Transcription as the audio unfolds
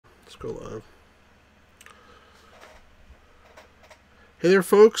Let's go live. Hey there,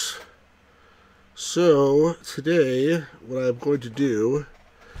 folks. So, today, what I'm going to do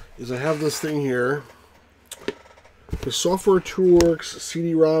is I have this thing here, the Software Toolworks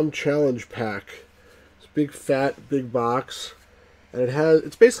CD-ROM Challenge Pack. It's a big, fat, big box. And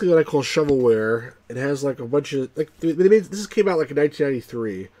it's basically what I call shovelware. It has like a bunch of, this came out like in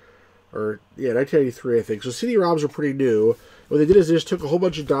 1993. Or, yeah, 1993, I think. So CD-ROMs are pretty new. What they did is they just took a whole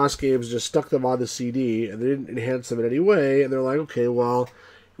bunch of DOS games and just stuck them on the CD, and they didn't enhance them in any way, and they're like, okay, well,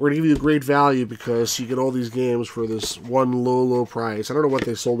 we're going to give you a great value because you get all these games for this one low price. I don't know what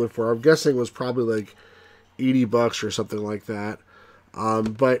they sold it for. I'm guessing it was probably like $80 or something like that.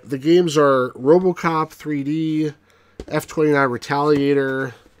 But the games are Robocop 3D, F-29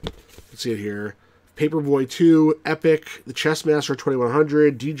 Retaliator, let's see it here, Paperboy 2, Epic, the Chessmaster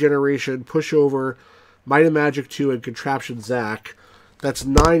 2100, Degeneration, Pushover, Might and Magic 2, and Contraption Zack. That's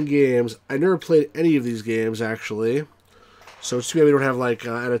 9 games. I never played any of these games, actually. So it's too bad we don't have, like,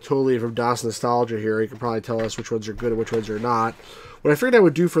 Anatoly from DOS Nostalgia here. He can probably tell us which ones are good and which ones are not. What I figured I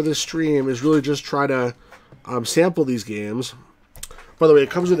would do for this stream is really just try to sample these games. By the way,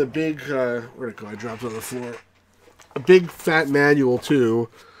 it comes with a big, where'd it go? I dropped it on the floor. A big, fat manual, too,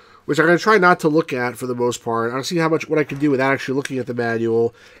 which I'm going to try not to look at for the most part. I'll see what I can do without actually looking at the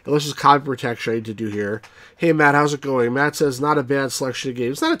manual, unless there's copy protection I need to do here. Hey, Matt, how's it going? Matt says, not a bad selection of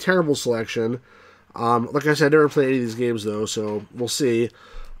games. It's not a terrible selection. Like I said, I never played any of these games, though, so we'll see.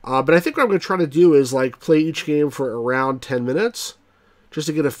 But I think what I'm going to try to do is, like, play each game for around 10 minutes, just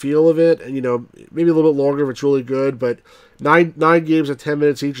to get a feel of it, and, you know, maybe a little bit longer if it's really good, but nine games at 10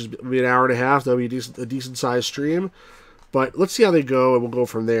 minutes each is maybe an hour and a half. That'll be a decent-sized stream. But let's see how they go, and we'll go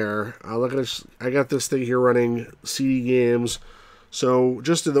from there. Look at this. I got this thing here running CD games. So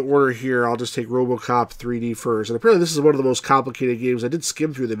just in the order here, I'll just take Robocop 3D first. And apparently this is one of the most complicated games. I did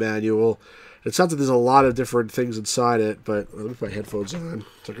skim through the manual. It's not that there's a lot of different things inside it, but let me put my headphones on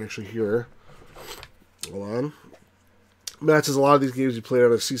so I can actually hear. Hold on. Matt says a lot of these games you play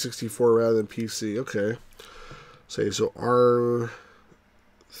on a C64 rather than PC. Okay. So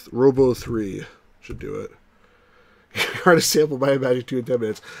Robo 3 should do it. Hard to sample My Magic 2 in 10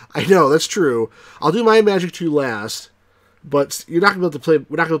 minutes. I know, that's true. I'll do My Magic 2 last, but you're not going to be able to play.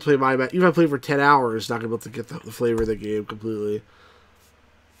 We're not going to play My Magic. Even if I play for 10 hours, not going to be able to get the flavor of the game completely.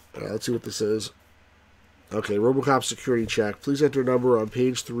 Let's see what this is. Okay, Robocop security check. Please enter number on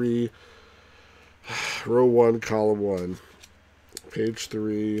page 3, row 1, column 1. Page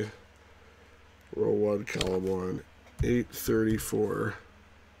 3, row 1, column 1. 834.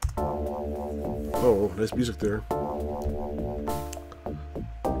 Oh, nice music there.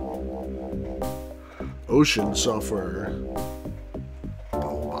 Ocean software. Bow,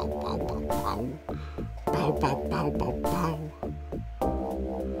 bow, bow, bow, bow. Bow, bow, bow, bow, bow.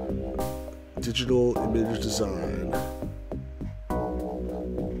 Digital image design.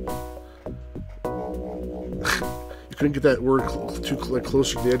 You couldn't get that word too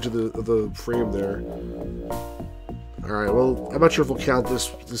closer to the edge of the frame there. Alright, well, I'm not sure if we'll count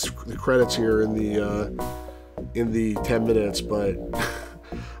the credits here in the 10 minutes, but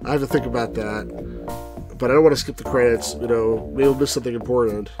I have to think about that. But I don't want to skip the credits, you know, maybe we'll miss something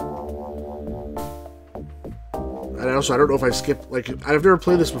important. And also, I don't know if I skip, like, I've never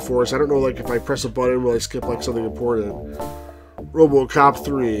played this before, so I don't know, like, if I press a button, will I skip, like, something important. Robocop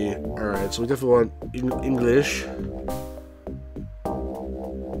 3. Alright, so we definitely want English.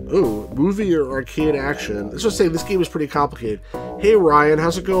 Ooh, movie or arcade action. Let's just say this game is pretty complicated. Hey Ryan,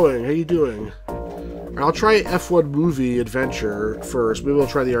 how's it going? How you doing? Right, I'll try F1 movie adventure first. Maybe we'll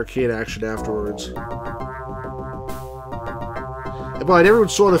try the arcade action afterwards. And boy, I never even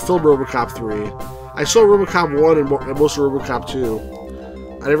saw the film Robocop 3. I saw Robocop 1 and most of Robocop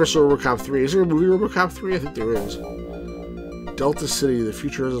 2. I never saw Robocop 3. Is there a movie Robocop 3? I think there is. Delta City, the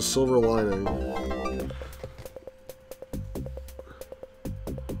future has a silver lining.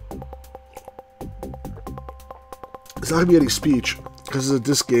 It's not going to be any speech, because it's a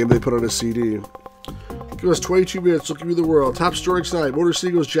disc game they put on a CD. Give us 22 minutes, we'll give you the world. Top story tonight, Motor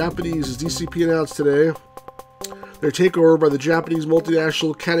City goes Japanese, as DCP announced today. Their takeover by the Japanese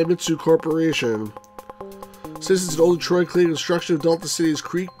multinational Kanemitsu Corporation. Citizens in Old Detroit claim construction of Delta City is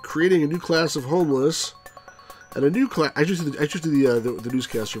creating a new class of homeless. And a new class... I just did the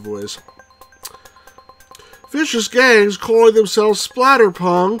newscaster voice. Vicious gangs calling themselves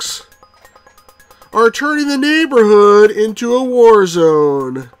splatterpunks are turning the neighborhood into a war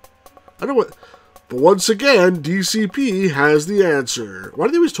zone. I don't know what... But once again, DCP has the answer. Why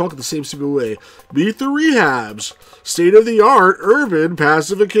do they always talk in the same stupid way? Meet the rehabs. State-of-the-art urban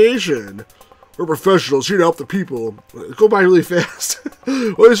pacification. We're professionals here to help the people. Go by really fast.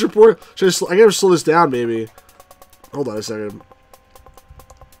 What is report? I gotta slow this down, maybe. Hold on a second.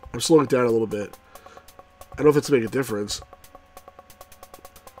 I'm slowing it down a little bit. I don't know if it's making a difference.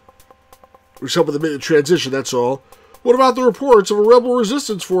 We're just helping them make the transition, that's all. What about the reports of a rebel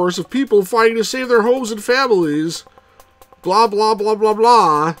resistance force of people fighting to save their homes and families? Blah, blah, blah, blah,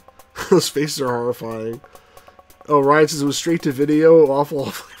 blah. Those faces are horrifying. Oh, Ryan says it was straight to video. Awful,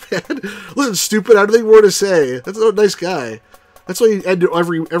 awful bad. Listen, stupid, I don't think more to say. That's a nice guy. That's why you end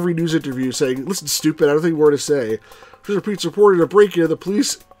every news interview saying, listen, stupid, I don't think more to say. Repeats reported a break-in at the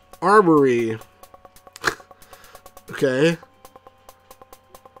police armory. Okay.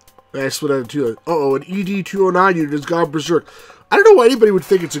 I split out into uh-oh, an ED-209 unit has gone berserk. I don't know why anybody would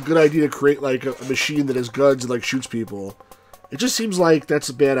think it's a good idea to create, like, a machine that has guns and, like, shoots people. It just seems like that's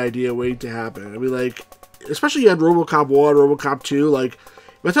a bad idea waiting to happen. I mean, like, especially on Robocop 1, Robocop 2, like,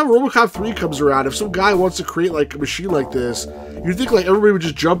 by the time Robocop 3 comes around, if some guy wants to create, like, a machine like this, you'd think, like, everybody would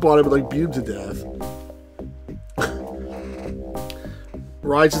just jump on him and, like, beat him to death.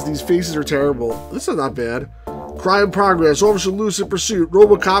 Ryan says these faces are terrible. This is not bad. Crime progress. Officer Lewis in pursuit.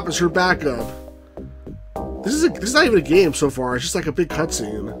 Robocop is her backup. This is not even a game so far. It's just like a big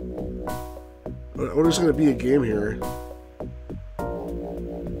cutscene. I wonder if there's going to be a game here.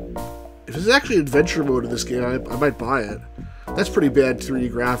 If there's actually adventure mode in this game, I might buy it. That's pretty bad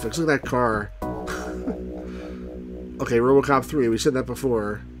 3D graphics. Look at that car. Okay, Robocop 3. We said that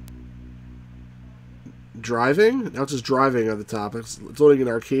before. Driving? Now it's just driving on the top. It's loading an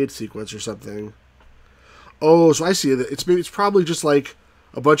arcade sequence or something. Oh, so I see that it's probably just like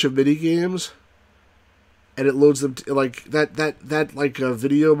a bunch of mini games, and it loads them like that like a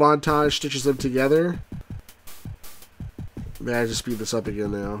video montage stitches them together. Man, I just speed this up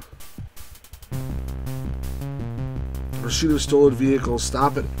again now. Pursuit of stolen vehicles.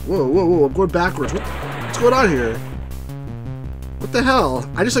 Stop it! Whoa, whoa, whoa! I'm going backwards. What's going on here? What the hell?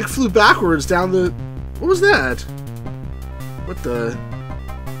 I just like flew backwards down the. What was that? What the?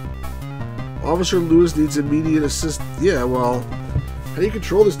 Officer Lewis needs immediate assist. Yeah, well, how do you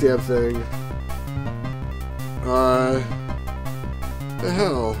control this damn thing? The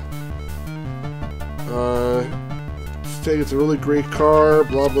hell? It's a really great car.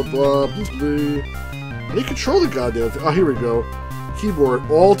 Blah blah blah. Blah. How do you control the goddamn thing? Oh, here we go. Keyboard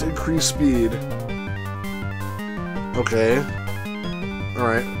Alt increase speed. Okay. All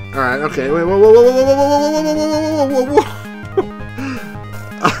right. All right. Okay. Wait. Whoa. Whoa. Whoa. Whoa. Whoa. Whoa. Whoa. Whoa. Whoa. Whoa. Whoa.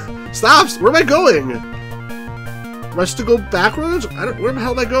 Stop! Where am I going? Am I supposed to go backwards? Where the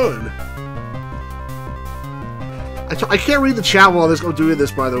hell am I going? I can't read the chat while I'm doing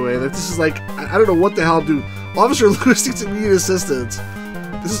this, by the way. Like, this is like, I don't know what the hell I'm doing. Officer Lewis needs immediate assistance.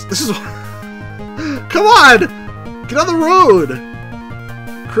 This is... Come on! Get on the road!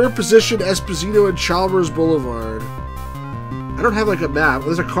 Current position, Esposito and Chalmers Boulevard. I don't have, like, a map.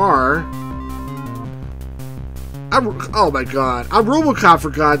 There's a car. Oh my god. I'm Robocop, for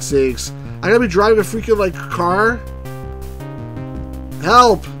God's sakes. I gotta be driving a freaking, like, car?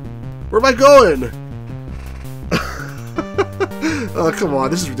 Help! Where am I going? Oh, come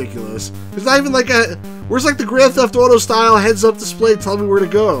on. This is ridiculous. There's not even, like, a... Where's, like, the Grand Theft Auto style heads-up display telling me where to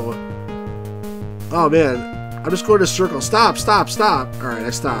go? Oh, man. I'm just going to circle. Stop, stop, stop. Alright, I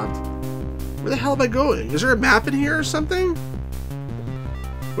stopped. Where the hell am I going? Is there a map in here or something?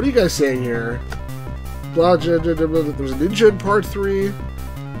 What are you guys saying here? There was a ninja in part 3.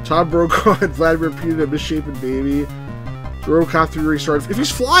 Tom Brokaw and Vladimir Putin, a misshapen baby. Robocop 3 restarted. If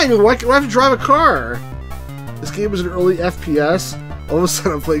he's flying, why do I have to drive a car? This game is an early FPS. All of a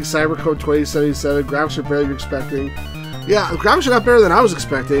sudden, I'm playing Cybercode 2077. Graphics are better than you're expecting. Yeah, the graphics are not better than I was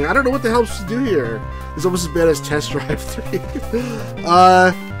expecting. I don't know what the hell I'm supposed to do here. It's almost as bad as Test Drive 3.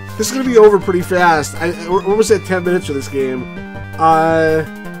 This is going to be over pretty fast. We're almost at 10 minutes for this game.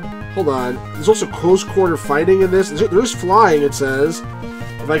 Hold on. There's also close quarter fighting in this. There's flying, it says.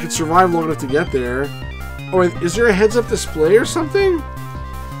 If I could survive long enough to get there. Oh, wait, is there a heads-up display or something?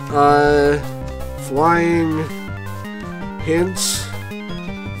 Flying. Hints.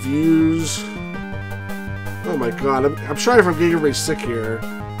 Views. Oh my god. I'm sorry if I'm getting everybody sick here.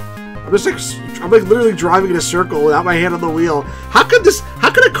 I'm like literally driving in a circle without my hand on the wheel. How could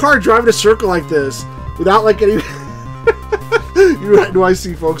a car drive in a circle like this without like any... You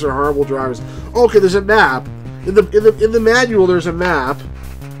NYC folks are horrible drivers. Oh, okay, there's a map. In the manual, there's a map.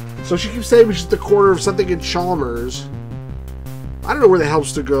 So she keeps saying she's at the corner of something in Chalmers. I don't know where the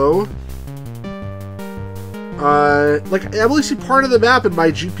hell's to go. Like, I only see part of the map in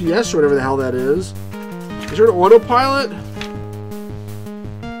my GPS or whatever the hell that is. Is there an autopilot?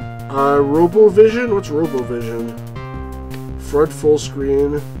 RoboVision? What's RoboVision? Front full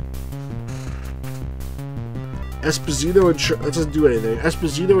screen. Esposito and... that doesn't do anything.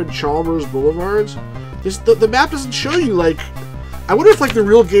 Esposito and Chalmers Boulevards? The map doesn't show you, like... I wonder if, like, the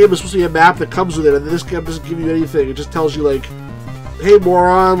real game is supposed to be a map that comes with it, and this game doesn't give you anything. It just tells you, like, hey,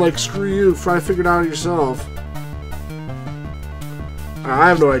 moron, like, screw you, try to figure it out yourself. I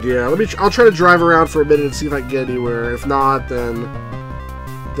have no idea. I'll try to drive around for a minute and see if I can get anywhere. If not, then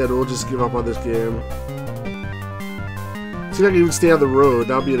we'll just give up on this game. See if I can even stay on the road.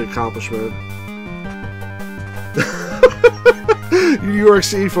 That'll be an accomplishment. New York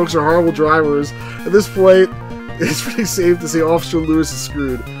City folks are horrible drivers. At this point, it's pretty safe to say Officer Lewis is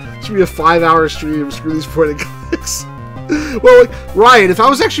screwed. It should be a 5-hour stream. Screw these point and clicks. Well, like, Ryan, if I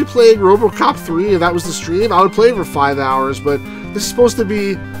was actually playing Robocop 3 and that was the stream, I would play for 5 hours, but this is supposed to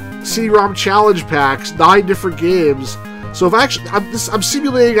be CD-ROM challenge packs, 9 different games. So if I'm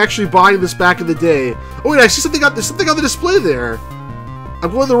simulating actually buying this back in the day. Oh wait, I see something there's something on the display there.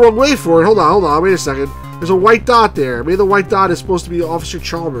 I'm going the wrong way for it. Hold on, wait a second. There's a white dot there. Maybe the white dot is supposed to be Officer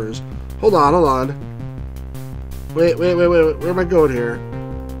Chalmers. Hold on. Wait. Where am I going here?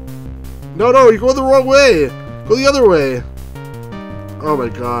 No, you're going the wrong way. Go the other way. Oh my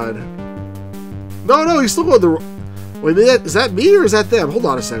god. No, he's still going the wrong... Wait, is that me or is that them? Hold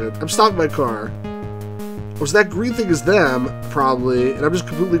on a second. I'm stopping my car. Oh, so that green thing is them, probably, and I'm just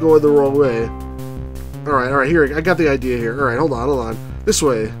completely going the wrong way. Alright, here, I got the idea here. Alright, hold on. This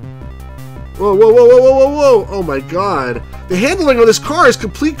way. Whoa. Oh my god. The handling on this car is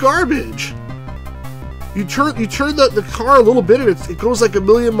complete garbage. You turn the car a little bit and it goes like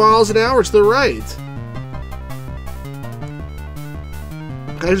 1,000,000 miles an hour to the right.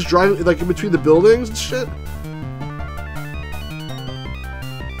 Can I just drive like in between the buildings and shit?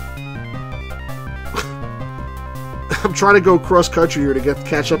 I'm trying to go cross country here to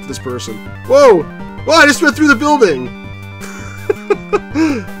catch up to this person. Whoa! I just went through the building.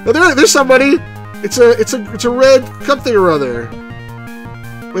 There's somebody. It's a red something or other.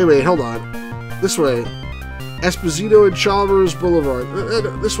 Wait, hold on. This way. Esposito and Chalmers Boulevard.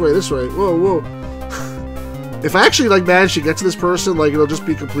 This way. Whoa. If I actually like manage to get to this person, like it'll just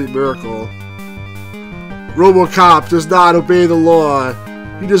be a complete miracle. Robocop does not obey the law.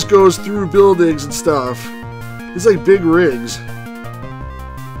 He just goes through buildings and stuff. These like big rigs.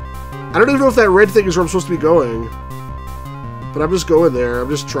 I don't even know if that red thing is where I'm supposed to be going. But I'm just going there. I'm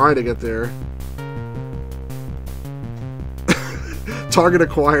just trying to get there. Target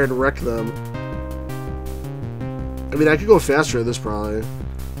acquire and wreck them. I mean, I could go faster than this probably.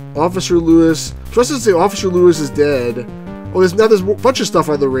 Officer Lewis. Supposed to say Officer Lewis is dead. Oh, there's a bunch of stuff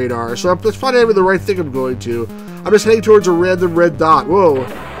on the radar. So that's probably not even the right thing I'm going to. I'm just heading towards a random red dot. Whoa.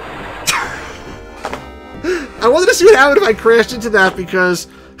 I wanted to see what happened if I crashed into that because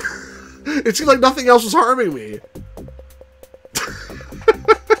it seemed like nothing else was harming me.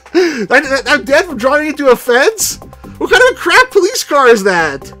 I'm dead from driving into a fence? What kind of a crap police car is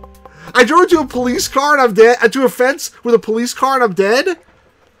that? I drove into a police car and I'm dead. Into a fence with a police car and I'm dead?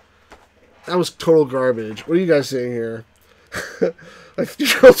 That was total garbage. What are you guys saying here? My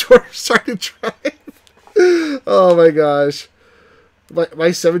 50-year-old daughter started to drive. Oh my gosh. My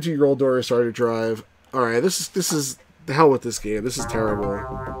 17-year-old daughter started to drive. Alright, this is the hell with this game. This is terrible.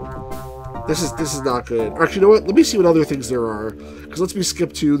 This is not good. Actually, you know what? Let me see what other things there are. Because let's me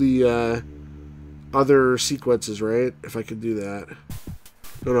skip to the other sequences, right? If I can do that.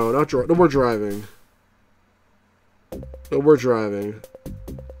 No more driving. No more driving.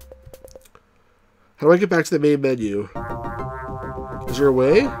 How do I get back to the main menu? Is there a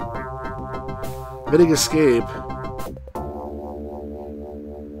way? Hitting escape.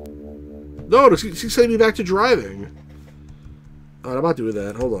 No, she's sending me back to driving. Oh, I'm not doing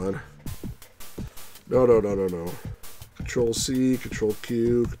that. Hold on. No. Control C, Control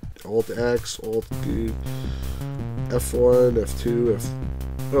Q, Alt X, Alt Q, F1, F2, F.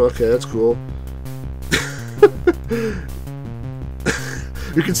 Oh, okay, that's cool.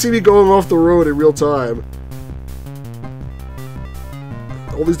 You can see me going off the road in real time.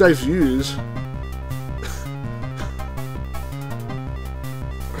 All these nice views.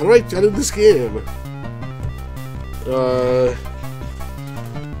 How do I end this game? How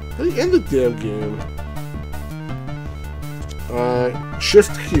do you end the damn game?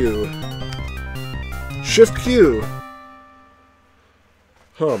 Shift Q. Shift Q.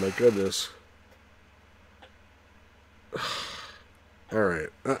 Oh my goodness. Alright.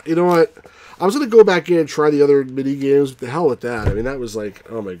 You know what? I was going to go back in and try the other mini games. The hell with that. I mean, that was like,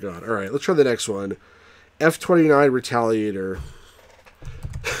 oh my god. Alright, let's try the next one. F29 Retaliator.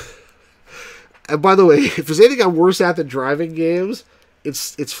 And by the way, if there's anything I'm worse at than driving games,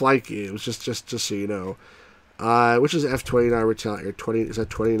 it's flight games. Just so you know. Which is F29 Retaliator? 20? Is that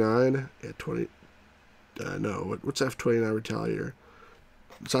 29? Yeah, 20. No, what's F29 Retaliator?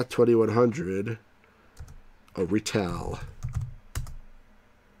 It's not 2100. Oh, Retal.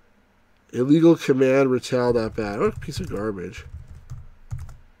 Illegal command retal.bat. What a piece of garbage.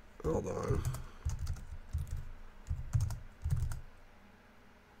 Hold on.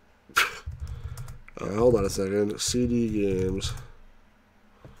 Hold on a second. CD games.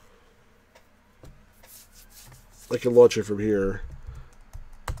 I can launch it from here.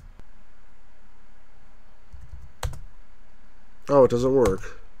 Oh, it doesn't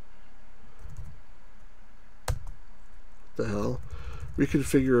work. What the hell?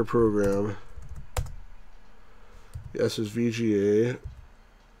 Reconfigure a program. Yes, it's VGA.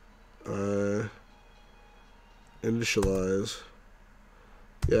 Initialize.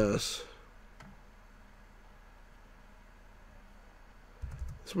 Yes.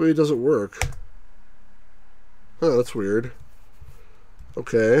 This way it doesn't work. Oh, that's weird.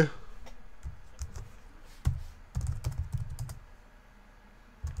 Okay.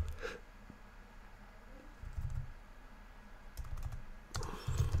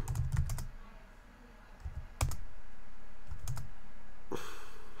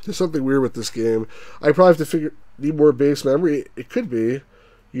 There's something weird with this game. I probably have to need more base memory. It could be.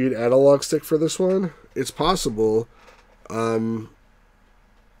 You need analog stick for this one. It's possible.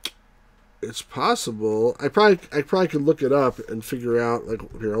 It's possible. I probably could look it up and figure out. Like,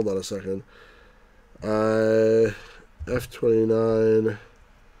 here, hold on a second. F29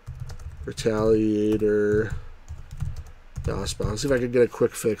 Retaliator DOSBox. See if I can get a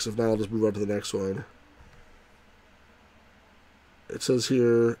quick fix. If not, I'll just move on to the next one. It says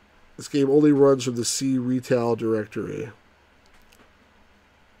here, this game only runs from the C Retal directory.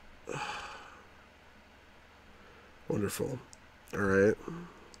 Wonderful. Alright.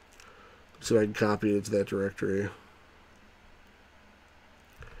 See if I can copy it into that directory.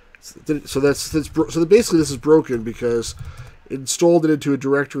 So basically this is broken because it installed it into a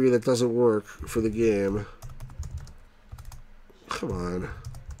directory that doesn't work for the game. Come on.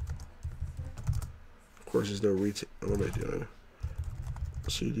 Of course there's no retail. What am I doing?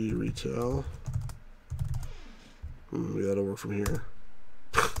 CD Retail. Maybe that'll work from here.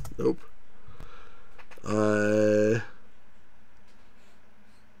 Nope.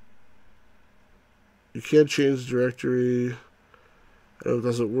 You can't change the directory. Oh, it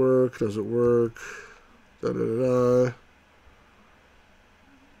doesn't work. Doesn't work.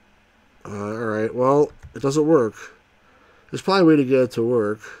 Alright, well, it doesn't work. There's probably a way to get it to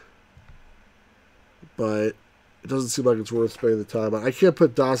work. But it doesn't seem like it's worth spending the time on. I can't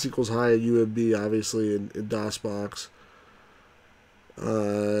put DOS equals hi and UMB, obviously, in DOSBox.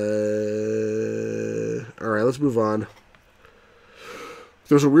 Alright, let's move on.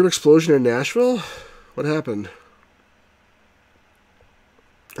 There was a weird explosion in Nashville? What happened?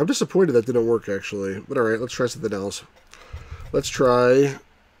 I'm disappointed that didn't work, actually. But alright, let's try something else. Let's try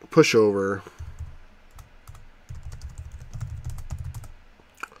pushover.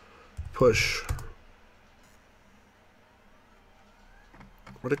 Push.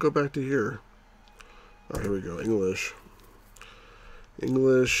 Why'd it go back to here? Oh, here we go. English.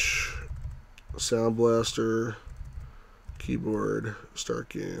 English. Sound Blaster. Keyboard. Start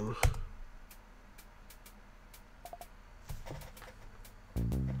game.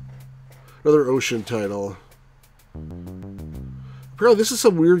 Another ocean title. Bro, this is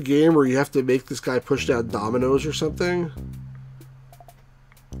some weird game where you have to make this guy push down dominoes or something.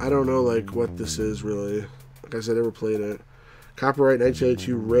 I don't know, like, what this is, really. Like I said, I never played it. Copyright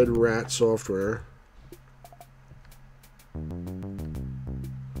 1982 Red Rat Software.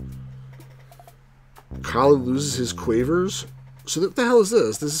 Colin loses his quavers? So what the hell is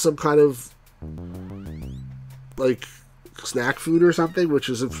this? This is some kind of, like, snack food or something, which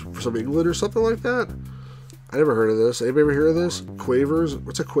is from England or something like that? I never heard of this. Anybody ever hear of this? Quavers?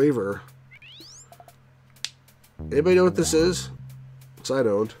 What's a quaver? Anybody know what this is? Because I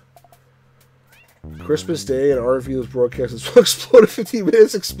don't. Christmas Day and RV was broadcast as well. Exploded 15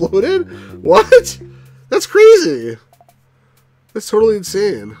 minutes. Exploded? What? That's crazy. That's totally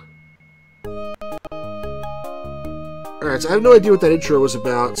insane. Alright, so I have no idea what that intro was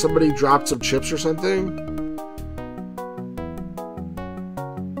about. Somebody dropped some chips or something?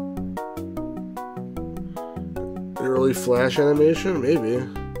 An early Flash animation? Maybe.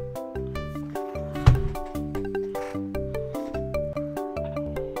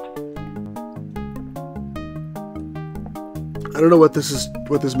 I don't know what this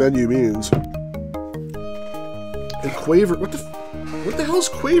menu means. And quaver, what the hell is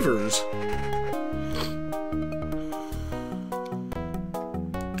quavers?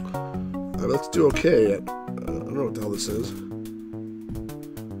 Let's do okay. I don't know what the hell this is.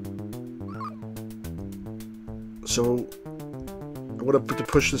 So I'm gonna put to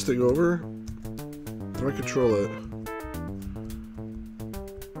push this thing over. How do I control it?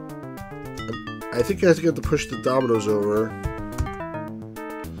 I think I have to get to push the dominoes over.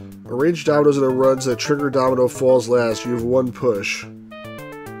 Arrange dominoes in a run so that trigger domino falls last. You have one push.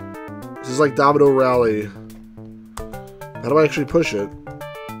 This is like Domino Rally. How do I actually push it?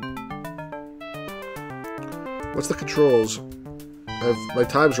 What's the controls? My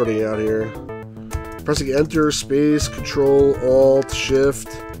time's running out here. Pressing Enter, Space, Control, Alt, Shift.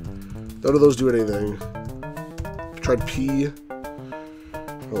 None of those do anything. Tried P.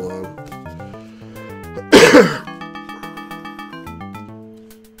 Hold on.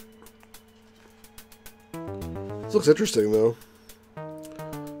 This looks interesting, though.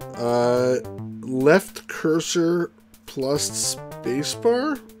 Left cursor plus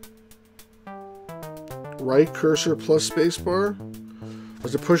spacebar? Right cursor plus spacebar?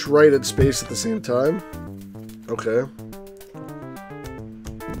 Was to push right and space at the same time? Okay.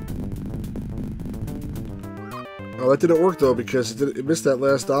 Oh, that didn't work though because it missed that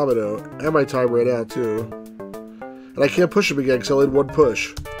last domino. And my time ran out too. And I can't push him again because I only had one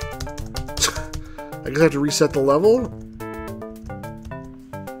push. I guess I have to reset the level?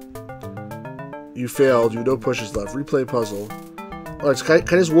 You failed. You have no pushes left. Replay puzzle. Alright, so can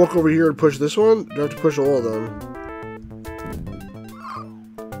I just walk over here and push this one? Do I have to push all of them?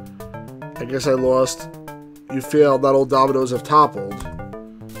 I guess I lost. You failed. Not all dominoes have toppled.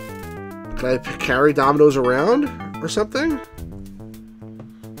 Can I carry dominoes around? Or something?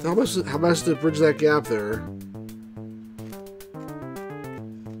 How much to bridge that gap there?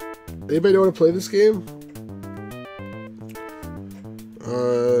 Anybody know how to play this game?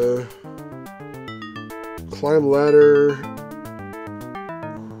 Climb ladder.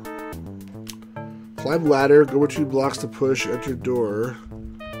 Climb ladder, go 2 blocks to push, enter door.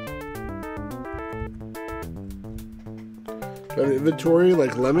 Do I have an inventory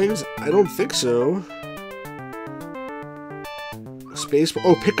like Lemmings? I don't think so. Spacebar.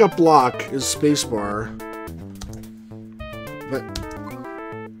 Oh, pickup block is spacebar. But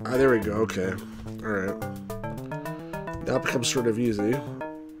there we go. Okay. Alright. Now it becomes sort of easy.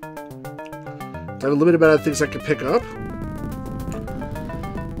 I have a limited amount of things I can pick up.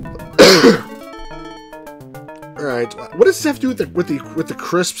 Alright. What does this have to do with the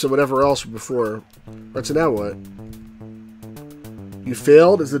crisps and whatever else from before? Alright, so now what? You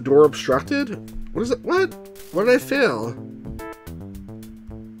failed? Is the door obstructed? What is it? What? What did I fail?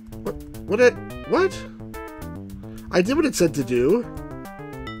 What? I did what it said to do.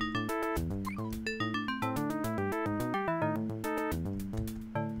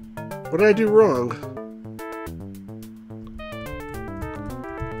 What did I do wrong?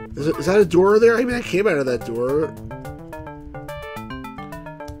 Is that a door there? I mean, I came out of that door.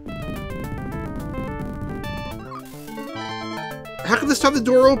 How come this time the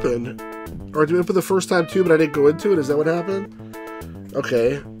door opened? Or did we open the first time too, but I didn't go into it? Is that what happened?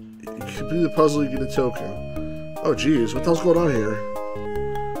 Okay. You complete the puzzle, you get a token. Oh, geez. What the hell's going on here?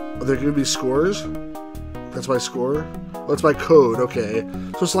 Are there going to be scores? That's my score? Oh, that's my code. Okay.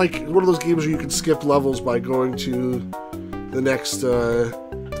 So it's like one of those games where you can skip levels by going to the next,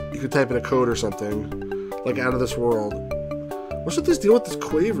 you could type in a code or something. Like Out of This World. What's with this deal with the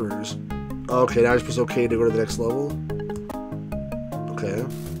quavers? Oh, okay, now I just press OK to go to the next level. Okay.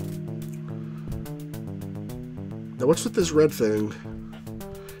 Now what's with this red thing?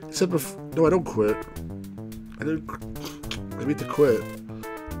 It said no, I don't quit. I need to quit.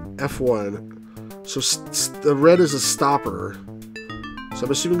 F1. So the red is a stopper. So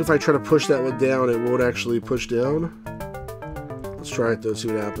I'm assuming if I try to push that one down, it won't actually push down. Let's try it though, see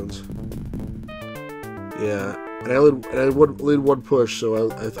what happens. Yeah, and I only had one push, so I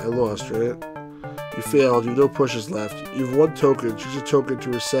lost, right? You failed. You have no pushes left. You have one token. Choose a token to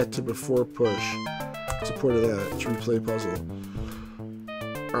reset to before push. What's the point of that? It's replay puzzle.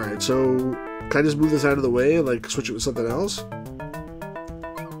 Alright, so can I just move this out of the way and like switch it with something else?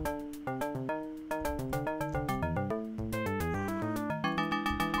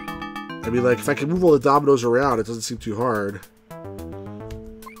 I mean, like, if I can move all the dominoes around, it doesn't seem too hard. Do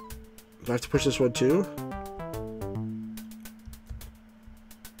I have to push this one too?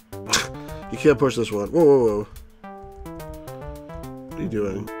 You can't push this one. Whoa, whoa, whoa. What are you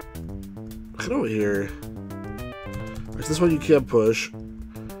doing? Get over here. Right, so this one you can't push.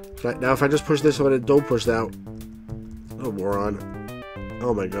 Now if I just push this one and don't push that... Oh, moron.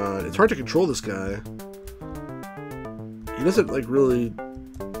 Oh my god. It's hard to control this guy. He doesn't, like, really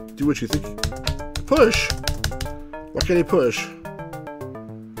do what you think. Push! Why can't he push?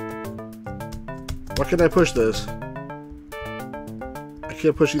 Why can't I push this? I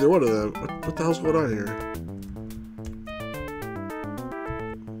can't push either one of them. What the hell's going on here?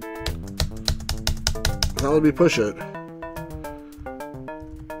 Now let me push it.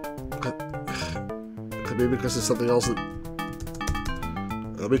 Maybe because there's something else that...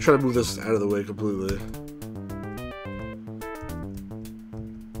 Let me try to move this out of the way completely.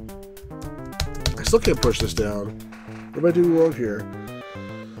 I still can't push this down. What am I doing wrong here?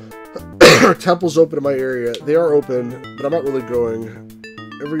 Temples open in my area. They are open, but I'm not really going.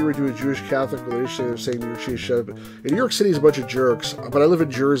 Every year we do a Jewish-Catholic relationship. They're saying New York City shut up. In New York City is a bunch of jerks, but I live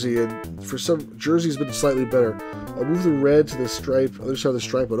in Jersey, and for some, Jersey's been slightly better. I'll move the red to the stripe, other side of the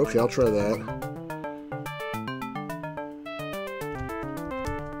stripe, but okay, I'll try that.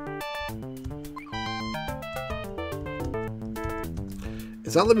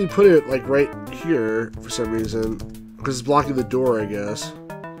 It's not letting me put it, like, right here for some reason. Because it's blocking the door, I guess.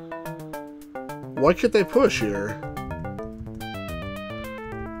 Why can't I push here?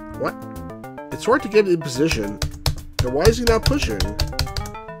 What? It's hard to get in position. And why is he not pushing?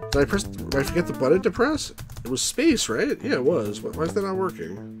 Did I forget the button to press? It was space, right? Yeah, it was. Why is that not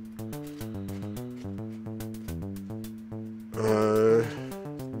working?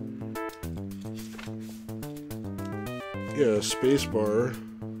 Yeah, space bar.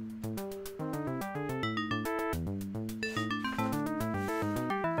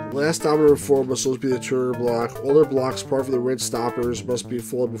 Last domino reform must always be the trigger block. All their blocks apart from the red stoppers must be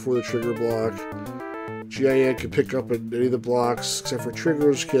followed before the trigger block. GIN can pick up any of the blocks except for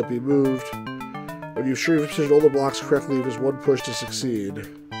triggers, can't be moved. When you're sure you've positioned all the blocks correctly, there's one push to succeed.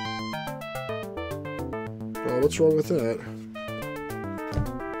 Oh, what's wrong with that?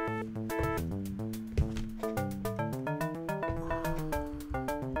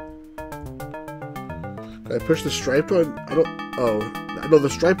 Can I push the stripe button? I don't... Oh. No, the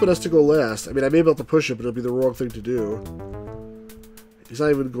stripe button has to go last. I mean, I may be able to push it, but it'll be the wrong thing to do. He's not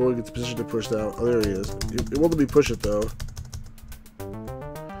even going into position to push that. Oh, there he is. It won't let me push it, though.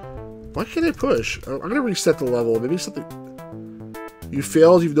 Why can't I push? I'm going to reset the level. Maybe something... You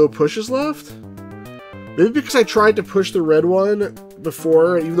failed? You've no pushes left? Maybe because I tried to push the red one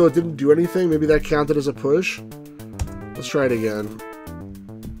before, even though it didn't do anything, maybe that counted as a push? Let's try it again.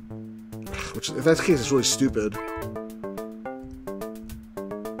 Which, if that's the case, it's really stupid.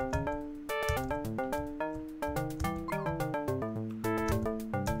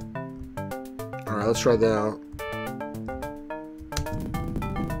 Alright, let's try that out.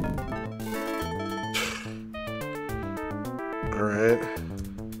 Alright.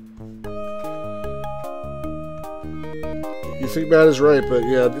 You think Matt is right, but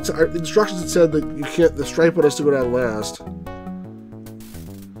yeah, the instructions had said that you can't, the stripe one has to go down last.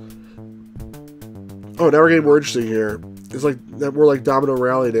 Oh, now we're getting more interesting here. It's like more like Domino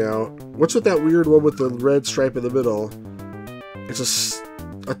Rally now. What's with that weird one with the red stripe in the middle? It's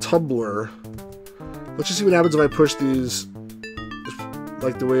a tumbler. Let's just see what happens if I push these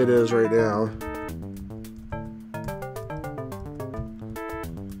like the way it is right now.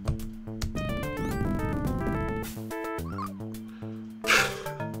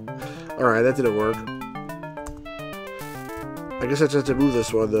 Alright, that didn't work. I guess I just have to move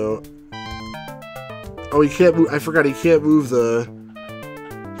this one though. Oh, he can't move. I forgot he can't move the.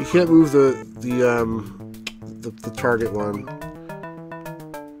 He can't move the target one.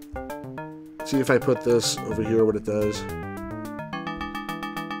 See if I put this over here, what it does.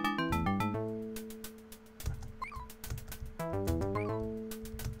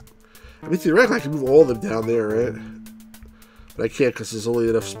 I mean, theoretically, I can move all of them down there, right? But I can't because there's only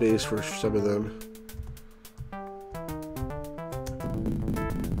enough space for some of them.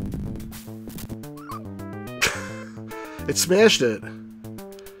 It smashed it.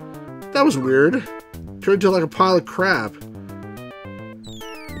 That was weird. Turned into like a pile of crap.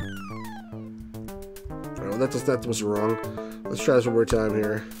 Oh, that was wrong. Let's try this one more time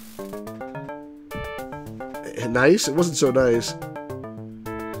here. Nice? It wasn't so nice.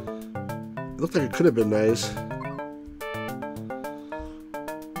 It looked like it could have been nice.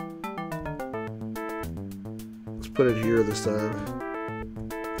 Let's put it here this time.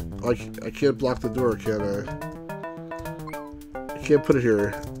 Oh, I can't block the door, can I? I can't put it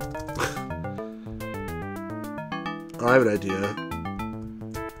here. Oh, I have an idea.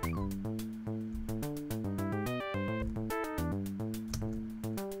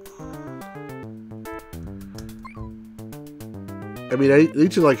 I mean, I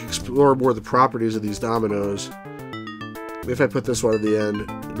need to like explore more of the properties of these dominoes. Maybe if I put this one at the end,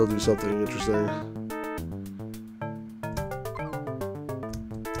 it'll do something interesting.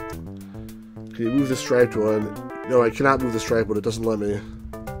 Can you move the striped one? No, I cannot move the stripe one. It doesn't let me.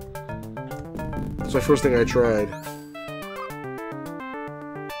 That's my first thing I tried.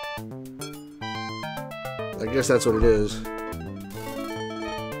 I guess that's what it is.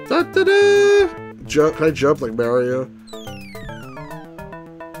 Da-da-da! jump? Can I jump like Mario?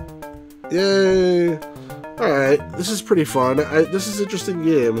 Yay! Alright, this is pretty fun. This is an interesting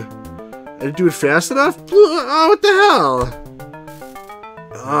game. I didn't do it fast enough? Oh, what the hell?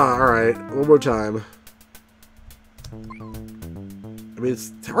 Ah, alright. One more time. I mean,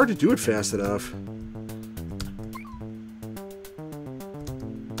 it's hard to do it fast enough.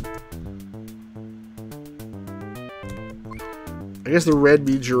 I guess the red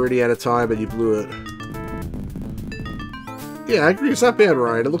means you're already out of time and you blew it. Yeah, I agree. It's not bad,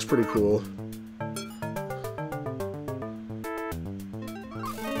 Ryan. It looks pretty cool.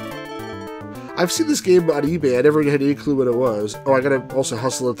 I've seen this game on eBay. I never had any clue what it was. Oh, I gotta also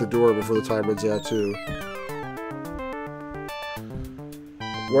hustle at the door before the time runs out, too.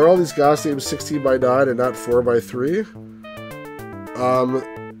 Why are all these guys named 16x9 and not 4x3?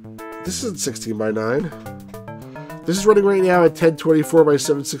 This isn't 16x9. This is running right now at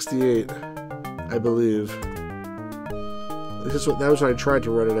 1024x768, I believe. That was what I tried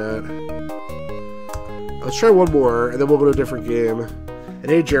to run it at. Let's try one more, and then we'll go to a different game. And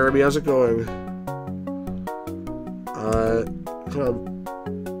hey, Jeremy, how's it going? Come on.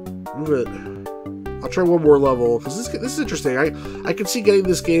 Move it. I'll try one more level, because this is interesting. I can see getting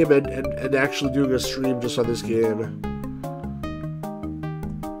this game and actually doing a stream just on this game.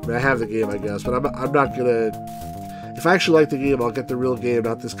 I mean, I have the game, I guess, but I'm not gonna... If I actually like the game, I'll get the real game,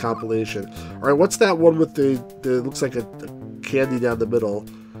 not this compilation. Alright, what's that one with the looks like a candy down the middle?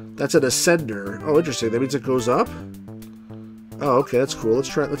 That's an ascender. Oh, interesting. That means it goes up? Oh, okay, that's cool.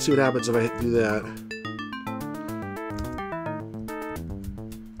 Let's see what happens if I do that.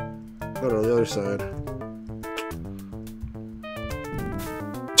 Oh no, the other side.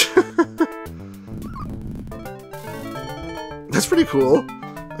 That's pretty cool.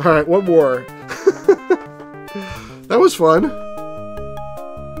 Alright, one more. That was fun.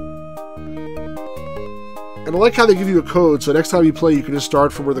 And I like how they give you a code, so next time you play, you can just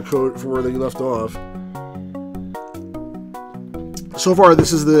start from where you left off. So far,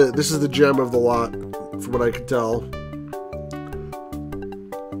 this is the gem of the lot, from what I can tell.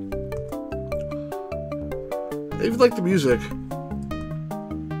 I even like the music.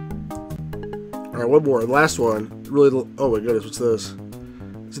 Alright, one more. Last one. Really, oh my goodness, what's this?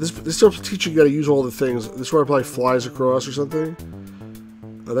 So this still teaching you how to use all the things. This one probably flies across or something.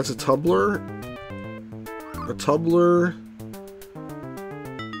 Oh, that's a tumbler. A tumbler.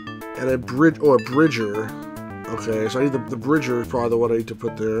 And a bridge. Oh, a bridger. Okay, so I need the bridger is probably the one I need to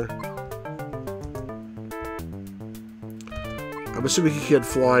put there. I'm assuming he can't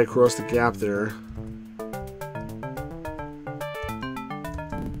fly across the gap there.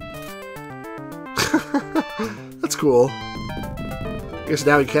 That's cool. I guess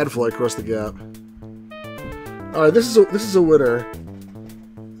now he can fly across the gap. Alright, this is a winner.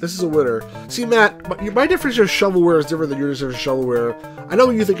 This is a winner. See, Matt, my definition of shovelware is different than your definition of shovelware. I know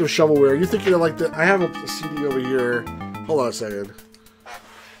when you think of shovelware, you're thinking of like the... I have a CD over here. Hold on a second.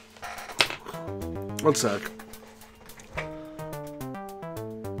 One sec.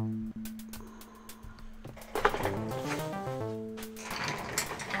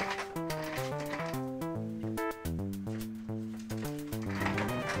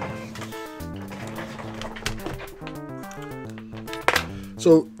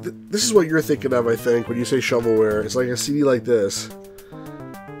 So, this is what you're thinking of, I think, when you say shovelware. It's like a CD like this.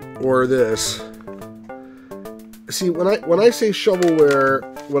 Or this. See, when I say shovelware,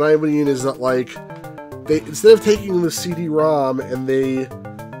 what I mean is that, like, they, instead of taking the CD-ROM and they,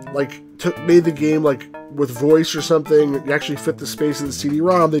 like, made the game, like, with voice or something, it actually fit the space of the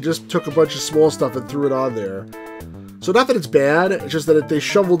CD-ROM, they just took a bunch of small stuff and threw it on there. So not that it's bad, it's just that they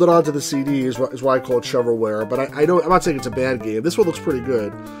shoveled it onto the CD is why I call it shovelware. But I'm not saying it's a bad game. This one looks pretty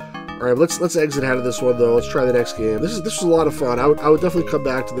good. All right, let's exit out of this one though. Let's try the next game. This was a lot of fun. I would definitely come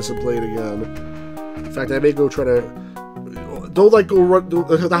back to this and play it again. In fact, I may go try to. Don't like go run.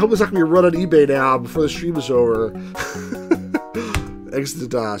 I hope it's not gonna be run on eBay now before the stream is over. Exit to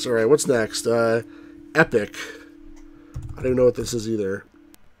DOS. All right, what's next? Epic. I don't even know what this is either.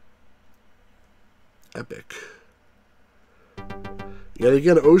 Epic. Yeah,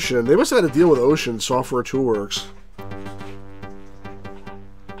 again, Ocean. They must have had a deal with Ocean Software Toolworks.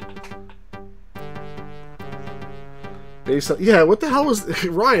 Based on, yeah, what the hell was...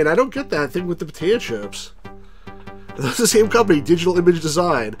 Ryan, I don't get that thing with the potato chips. That's the same company, Digital Image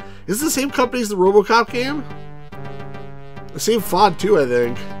Design. Is this the same company as the Robocop game? The same font, too, I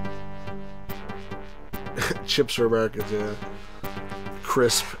think. Chips for Americans, yeah.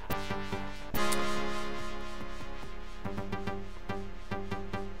 Crisp.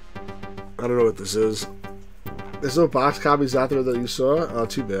 I don't know what this is. There's no box copies out there that you saw? Oh,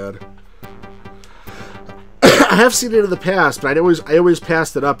 too bad. I have seen it in the past, but I always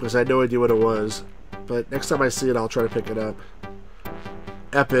passed it up because I had no idea what it was. But next time I see it, I'll try to pick it up.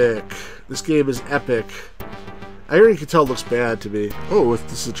 Epic. This game is epic. I already can tell it looks bad to me. Oh,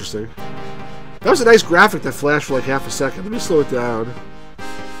 this is interesting. That was a nice graphic that flashed for like half a second. Let me slow it down.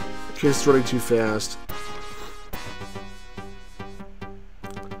 In case it's running too fast.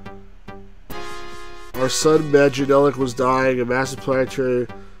 Our son Magellanic was dying. A massive planetary.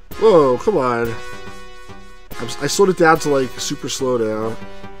 Whoa, come on. I slowed it down to like super slow now.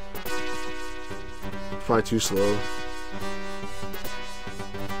 Probably too slow.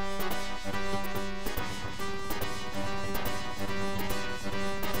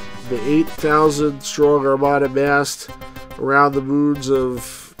 The 8,000 strong armada massed around the moons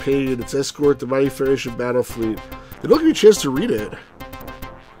of pain. Its escort the mighty Federation battle fleet. They don't give you a chance to read it.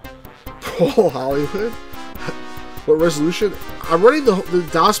 Paul Hollywood? What resolution? I'm running the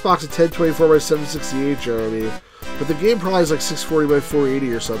DOS box at 1024 by 768, Jeremy. But the game probably is like 640 by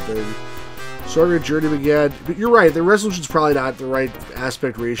 480 or something. So I'm going to journey again. But you're right, the resolution's probably not the right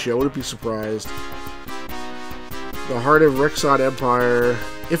aspect ratio. I wouldn't be surprised. The Heart of Rexon Empire.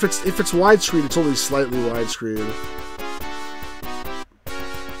 If it's widescreen, it's only slightly widescreen.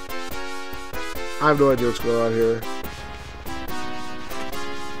 I have no idea what's going on here.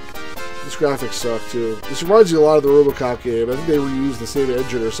 These graphics suck too. This reminds me a lot of the Robocop game. I think they reused the same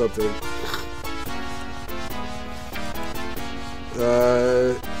engine or something.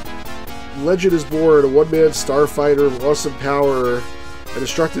 Legend is born, a one-man starfighter of awesome power and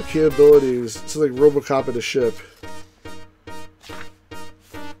destructive capabilities. It's like Robocop in a ship.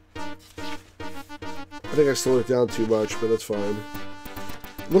 I think I slowed it down too much, but that's fine.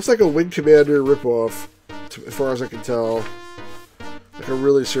 It looks like a Wing Commander ripoff, as far as I can tell. Like a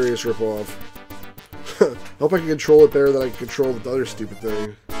really serious ripoff. I hope I can control it better than I can control the other stupid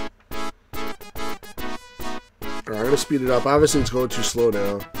thing. Alright, I'm gonna speed it up. Obviously, it's going too slow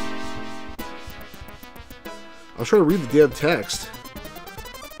now. I was trying to read the damn text.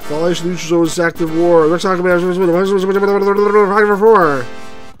 Violation of neutral zone is active war. Let's talk about 4.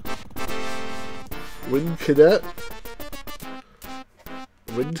 Wind Cadet?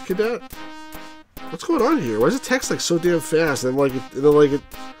 Wind Cadet? What's going on here? Why is the text like so damn fast? And then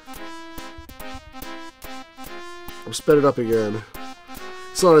I'm sped it up again.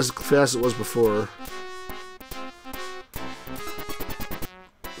 It's not as fast as it was before.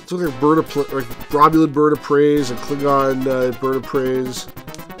 It's like bird of like Romulan bird of praise and Klingon bird of praise.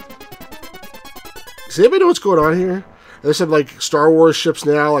 Does anybody know what's going on here? There's some like Star Wars ships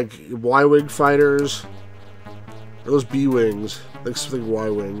now, like Y-wing fighters. Or those B-wings. Like something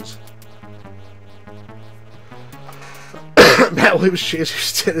Y-wings. Matt Williams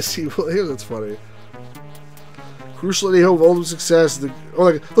changes Tennessee Williams. That's funny. Crucial any hope of ultimate success.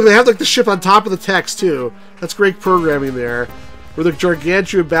 Look, they have like the ship on top of the text too. That's great programming there. Where the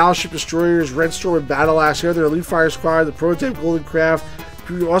Gargantua battleship destroyers, Redstorm and Battle Axe, here their elite fire squad, the prototype Golden Craft,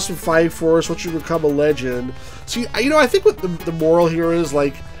 awesome fighting force. Once you become a legend. See, you know, I think what the moral here is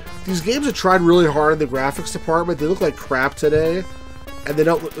like these games have tried really hard in the graphics department. They look like crap today, and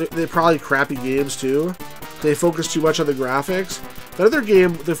they're probably crappy games too. They focus too much on the graphics. The other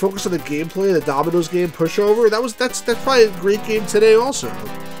game, they focus on the gameplay. The Domino's game Pushover. That's probably a great game today also.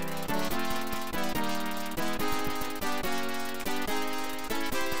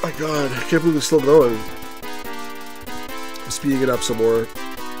 Oh my God, I can't believe it's still going. I'm speeding it up some more.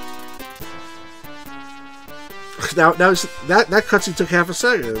 Now that cutscene took half a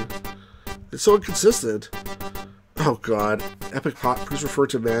second. It's so inconsistent. Oh God, Epic Pop. Please refer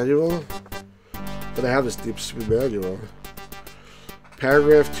to manual. But I have this deep stupid manual.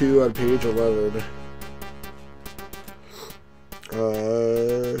 Paragraph 2 on page 11.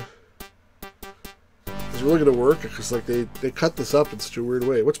 Is it really gonna work? Because like they cut this up in such a weird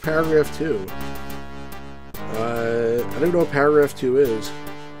way. What's paragraph 2? I don't even know what paragraph 2 is.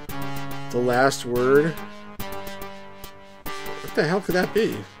 The last word. What the hell could that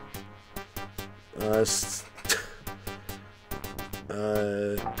be?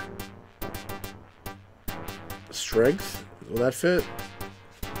 Strength? Will that fit?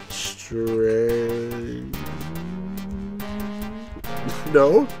 Strength.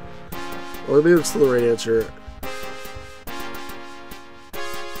 No? Or maybe it's still the right answer.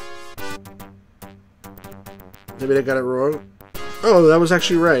 Maybe I got it wrong. Oh, that was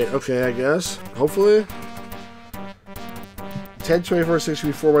actually right. Okay, I guess. Hopefully. 10, 24,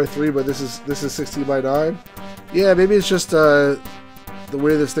 64 by 3, but this is 16 by 9. Yeah, maybe it's just the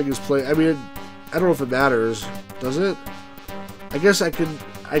way this thing is played. I mean, I don't know if it matters. Does it? I guess I can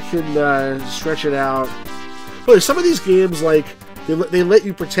stretch it out. But some of these games, like They let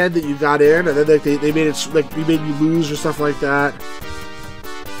you pretend that you got in, and then like they made it like they made you lose or stuff like that.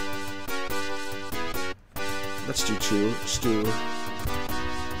 Let's do two. Let's do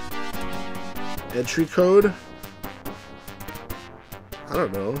entry code. I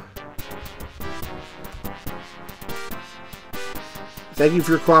don't know. Thank you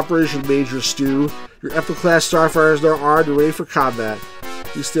for your cooperation, Major Stu. Your F-class Starfire is now armed and ready for combat.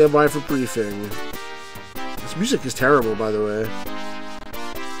 Please stand by for briefing. This music is terrible, by the way.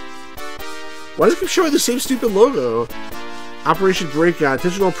 Why does it keep showing the same stupid logo? Operation Breakout,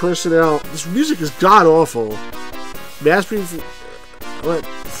 attention personnel. This music is god-awful. Mastering...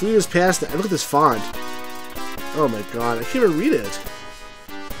 Fleet is past it. Look at this font. Oh my god, I can't even read it.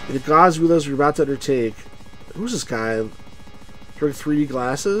 The gods we those we're about to undertake. Who's this guy? Wearing 3D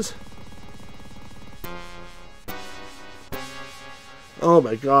glasses? Oh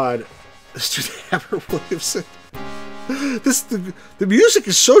my god. This dude Hammer Williamson. The music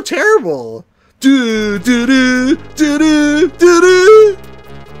is so terrible. Do do do do do do do.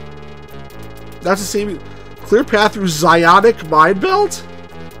 That's the same. Clear path through Zionic Mine Belt?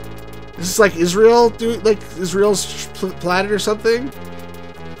 Is this like Israel doing like Israel's planet or something?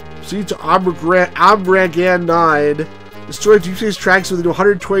 Proceed to Amragan 9. Destroy Deep Space tracks within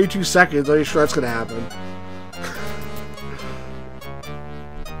 122 seconds. Are you sure that's gonna happen?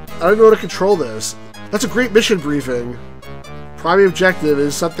 I don't know how to control this. That's a great mission briefing. Primary objective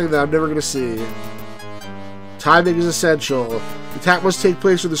is something that I'm never going to see. Timing is essential. The attack must take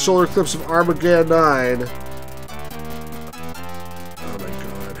place with the solar eclipse of Armageddon 9. Oh my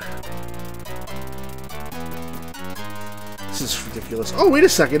god. This is ridiculous. Oh, wait a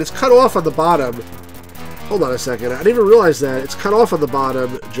second. It's cut off on the bottom. Hold on a second. I didn't even realize that. It's cut off on the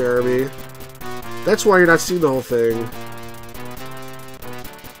bottom, Jeremy. That's why you're not seeing the whole thing.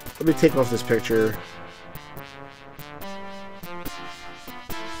 Let me take off this picture.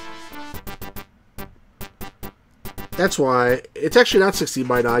 That's why. It's actually not 16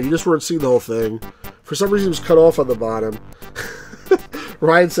 by 9. You just weren't seeing the whole thing. For some reason, it was cut off on the bottom.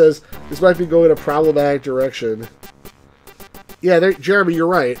 Ryan says, this might be going a problematic direction. Yeah, Jeremy, you're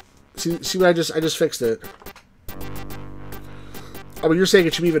right. See what I just fixed it. I mean, you're saying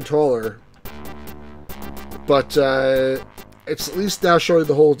it should be even taller. But, it's at least now showing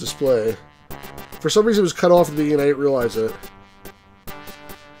the whole display. For some reason it was cut off at the beginning, I didn't realize it.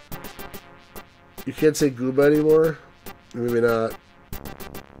 You can't say Goomba anymore? Maybe not.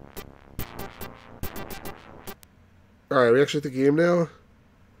 Alright, we actually at the game now?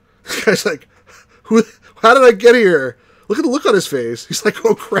 This guy's like, how did I get here? Look at the look on his face. He's like,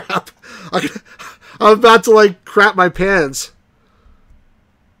 oh crap. I'm about to like crap my pants.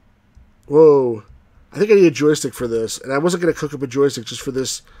 Whoa. I think I need a joystick for this, and I wasn't going to cook up a joystick just for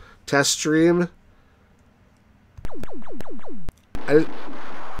this test stream.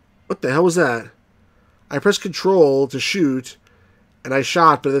 What the hell was that? I pressed control to shoot, and I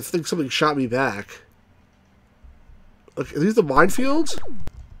shot, but I think something shot me back. Look, are these the minefields?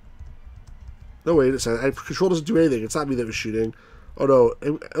 No, wait a second. Control doesn't do anything. It's not me that was shooting. Oh no!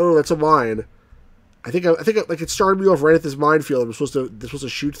 Oh, that's a mine. I think like it started me off right at this minefield. I'm supposed to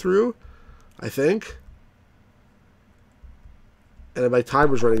shoot through. I think. And then my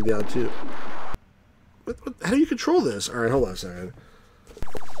timer's running down too. How do you control this? Alright, hold on a second.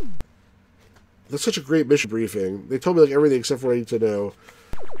 That's such a great mission briefing. They told me like everything except for what I need to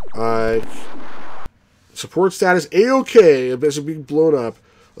know. Support status A-OK. It's being blown up.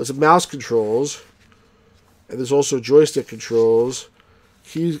 There's mouse controls. And there's also joystick controls.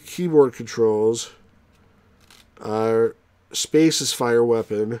 Keyboard controls. Space is fire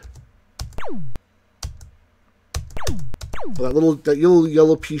weapon. That little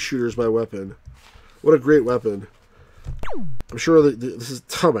yellow pea shooter is my weapon. What a great weapon. I'm sure that this is...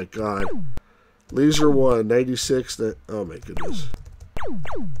 Oh my god. Laser 1, 96... oh my goodness.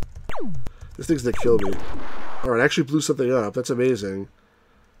 This thing's gonna kill me. Alright, I actually blew something up. That's amazing.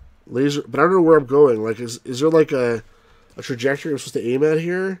 Laser... But I don't know where I'm going. Like, is there like a trajectory I'm supposed to aim at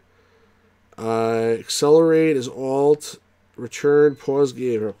here? Accelerate is Alt. Return, pause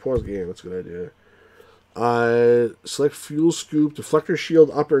game. Pause game, that's a good idea. Select fuel scoop, deflector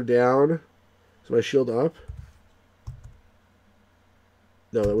shield up or down. Is my shield up?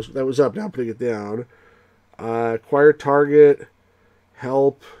 No, that was up. Now I'm putting it down. Acquire target,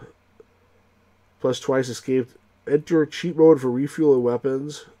 help, plus twice escape. Enter cheat mode for refuel and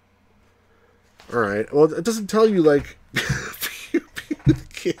weapons. Alright, well it doesn't tell you like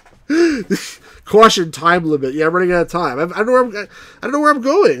caution time limit. Yeah, I'm running out of time. I don't know where I'm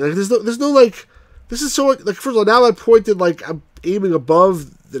going. Like there's no like. This is so like first of all now I pointed like I'm aiming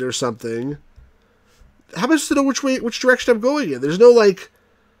above it or something. how am I supposed to know which direction I'm going in? There's no, like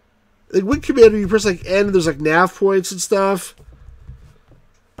Wing Commander, you press, like, N, and there's, like, nav points and stuff.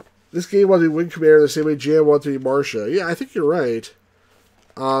 This game wants to be Wing Commander the same way Jam wants to be Marcia. Yeah, I think you're right.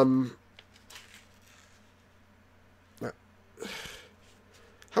 How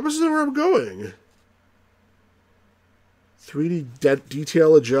much is it where I'm going? 3D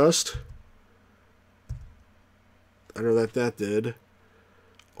detail adjust. I know that did.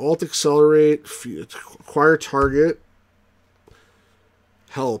 Alt accelerate. Acquire target.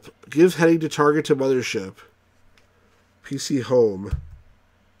 Help. Give heading to target to mothership. PC home.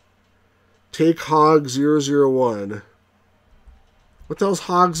 Take Hog 001. What the hell's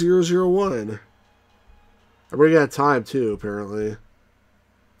Hog 001? I'm running out of time too, apparently.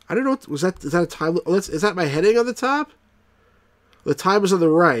 I don't know. Is that a time? Oh, is that my heading on the top? The time is on the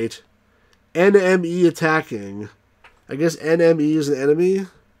right. NME attacking. I guess NME is an enemy.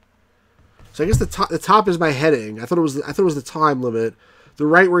 So I guess the top is my heading. I thought it was the time limit. The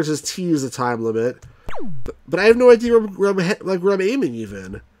right where it says T is the time limit. But I have no idea where I'm aiming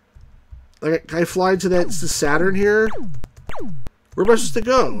even. Like, can I fly into Saturn here? Where am I supposed to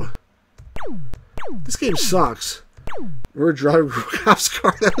go? This game sucks. We're driving Robocop's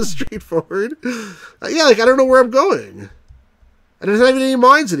car. That was straightforward. Yeah, like, I don't know where I'm going. And there's not even any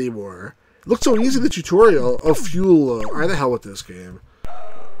mines anymore. It looks so easy in the tutorial. Oh, fuel low. Alright, the hell with this game.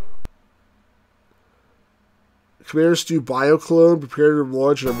 Commanders do bioclone. Prepare to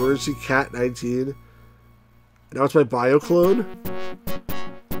launch an emergency Cat 19. Now it's my bioclone.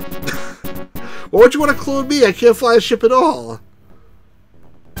 Why would you want to clone me? I can't fly a ship at all.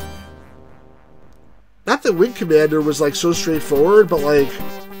 Not that Wing Commander was, like, so straightforward, but, like,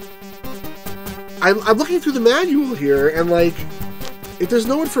 I'm looking through the manual here, and, like, there's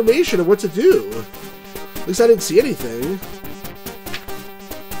no information of what to do. At least I didn't see anything.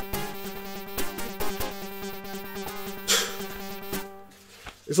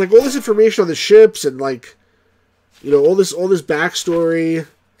 It's like all this information on the ships and, like, you know, all this backstory.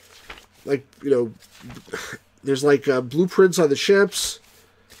 Like, you know, there's, like, blueprints on the ships.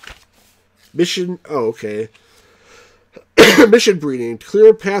 Mission, oh, okay. Mission breeding.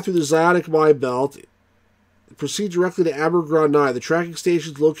 Clear a path through the Zionic Mine Belt. Proceed directly to Abergron 9. The tracking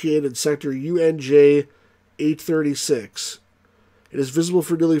station is located in sector UNJ 836. It is visible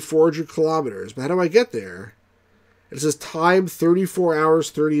for nearly 400 kilometers. But how do I get there? It says time 34 hours,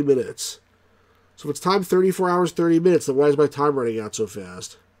 30 minutes. So if it's time 34 hours, 30 minutes, then why is my time running out so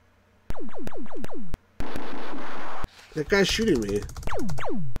fast? That guy's shooting me.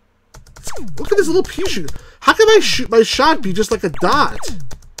 Look at this little piece. How can my shot be just like a dot?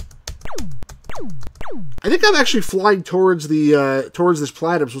 I think I'm actually flying towards this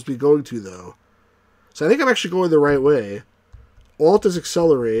planet I'm supposed to be going to, though. So I think I'm actually going the right way. Alt is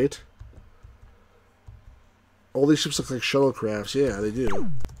accelerate. All these ships look like shuttlecrafts. Yeah, they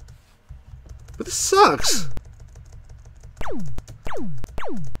do. But this sucks.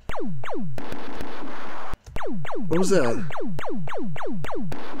 What was that?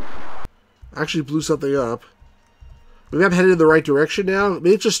 I actually blew something up. Maybe I'm headed in the right direction now.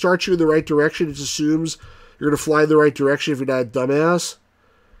 Maybe it just starts you in the right direction. It just assumes you're going to fly in the right direction if you're not a dumbass.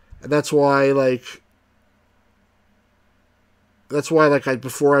 And that's why, like...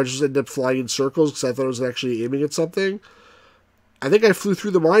 before I just ended up flying in circles because I thought I was actually aiming at something. I think I flew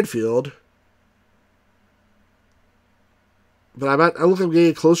through the minefield. But I look like I'm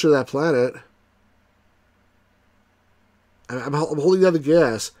getting closer to that planet. I'm holding down the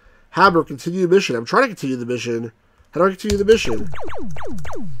gas. Hammer, continue the mission. I'm trying to continue the mission. How do I continue the mission?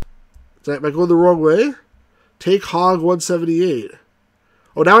 Am I going the wrong way? Take Hog 178.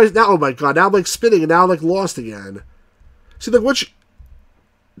 Oh, oh my god, now I'm like spinning and now I'm like lost again. See, like, which...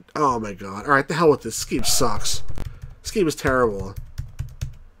 Oh my god. Alright, the hell with this. This game sucks. This game is terrible.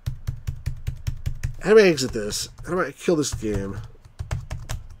 How do I exit this? How do I kill this game?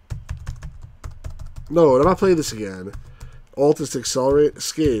 No, I'm not playing this again. Alt is to accelerate.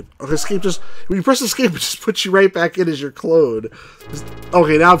 Escape. Okay, escape just... When you press escape, it just puts you right back in as your clone.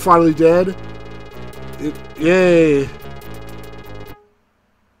 Okay, now I'm finally dead. Yay.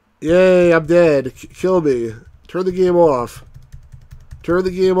 Yay, I'm dead. Kill me. Turn the game off. Turn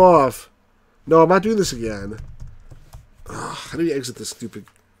the game off. No, I'm not doing this again. Ugh, how do you exit this stupid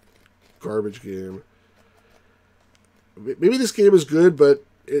garbage game? Maybe this game is good, but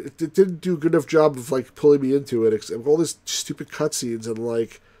it didn't do a good enough job of, like, pulling me into it. Except all this stupid cutscenes and,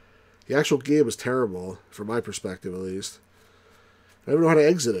 like, the actual game is terrible, from my perspective, at least. I don't even know how to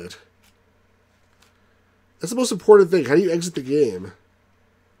exit it. That's the most important thing. How do you exit the game?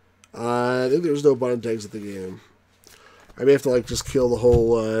 I think there's no button to exit the game. I may have to, like, just kill the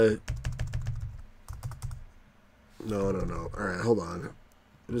whole, No, no, no. All right, hold on.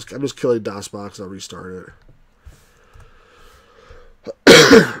 I'm just killing DOSBox. I'll restart it.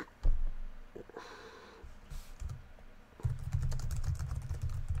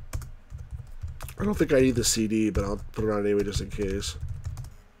 I don't think I need the CD, but I'll put it on anyway just in case.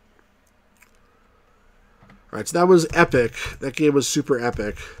 Alright, so that was epic. That game was super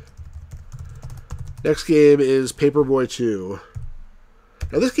epic. Next game is Paperboy 2.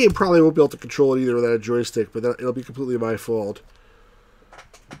 Now this game probably won't be able to control it either without a joystick, but it'll be completely my fault.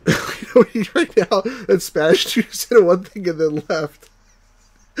 Right now, that Spanish dude said one thing and then left.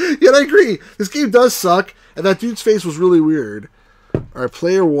 Yet I agree. This game does suck, and that dude's face was really weird. Alright,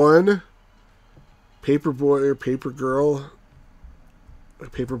 player 1. Paperboy or Paper Girl.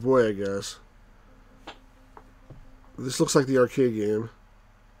 Paperboy, I guess. This looks like the arcade game.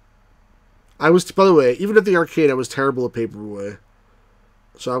 By the way, even at the arcade, I was terrible at Paperboy.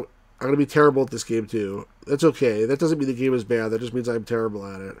 So I'm going to be terrible at this game, too. That's okay. That doesn't mean the game is bad. That just means I'm terrible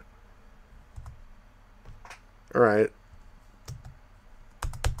at it. Alright.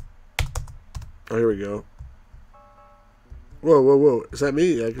 Oh, here we go. Whoa, whoa, whoa. Is that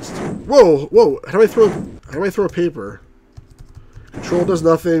me? I guess. Whoa, whoa. How do I throw a paper? Control does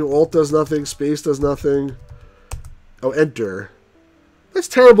nothing. Alt does nothing. Space does nothing. Oh, enter. That's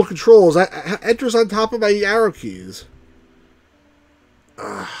terrible controls. Enter's on top of my arrow keys.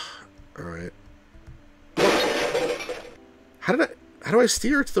 Alright. How do I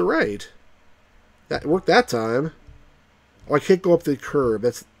steer to the right? That worked that time. Oh, I can't go up the curb.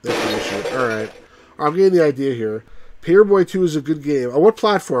 That's the issue. Alright. I'm getting the idea here. Paperboy 2 is a good game. On what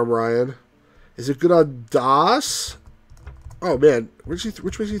platform, Ryan? Is it good on DOS? Oh man, which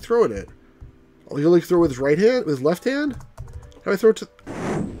way is he throwing it? Oh, he only throw it with his right hand? With his left hand? How do I throw it to...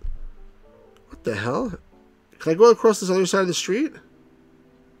 What the hell? Can I go across this other side of the street?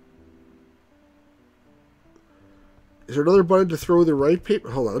 Is there another button to throw the right paper?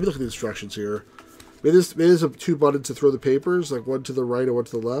 Hold on, let me look at the instructions here. Maybe there's 2 buttons to throw the papers, like one to the right and one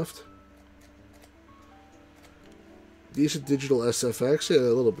to the left. Decent digital SFX, yeah,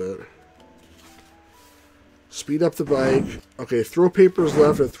 a little bit. Speed up the bike. Okay, throw papers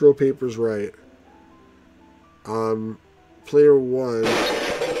left and throw papers right. Player 1.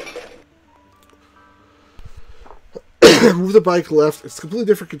 Move the bike left. It's completely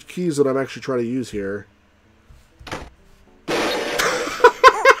different keys that I'm actually trying to use here.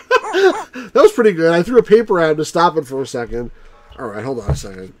 That was pretty good. I threw a paper at him to stop it for a second. Alright, hold on a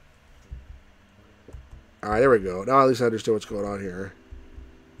second. Alright, there we go. Now at least I understand what's going on here.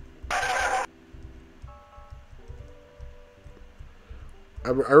 I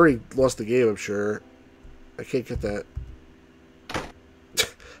already lost the game, I'm sure. I can't get that.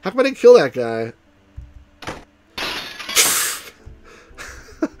 How come I didn't kill that guy?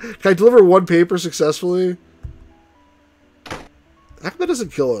 Can I deliver 1 paper successfully? How come that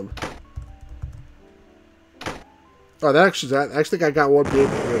doesn't kill him? Oh, I actually think I got 1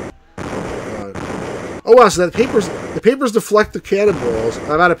 paper. Oh wow, so the papers deflect the cannonballs.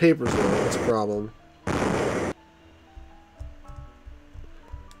 I'm out of papers though. That's a problem.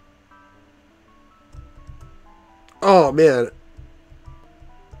 Oh man.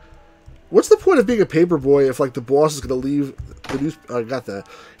 What's the point of being a paperboy if like the boss is gonna leave the news? I got that.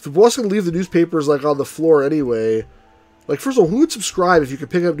 If the boss is gonna leave the newspapers like on the floor anyway, like first of all, who would subscribe if you could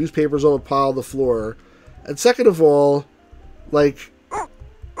pick up newspapers on a pile on the floor? And second of all, like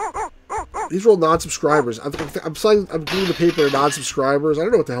these are all non-subscribers. I'm giving the paper to non-subscribers. I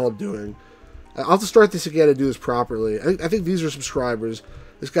don't know what the hell I'm doing. I'll have to start this again and do this properly. I think these are subscribers.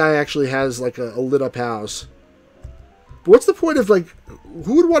 This guy actually has like a lit up house. But what's the point of like,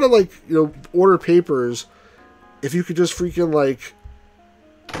 who would want to like, you know, order papers if you could just freaking like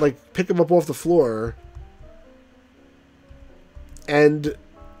pick them up off the floor? And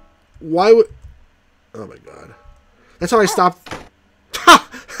why would, oh my god. That's how I stopped. Ha!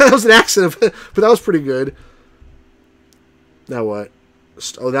 That was an accident, but that was pretty good. Now what?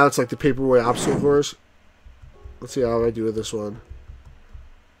 Oh, now it's like the Paperboy obstacle course. Let's see how I do with this one.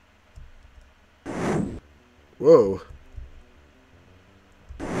 Whoa.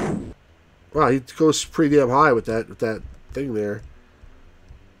 Wow, he goes pretty damn high with that thing there.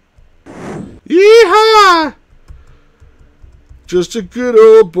 Yeehaw! Just a good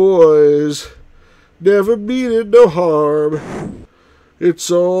old boys. Never meaning no harm. It's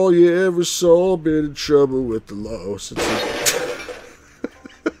all you ever saw. Been in trouble with the law.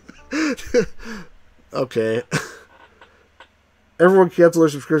 Okay. Everyone canceled their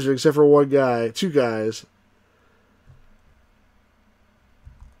subscription except for 1 guy. 2 guys.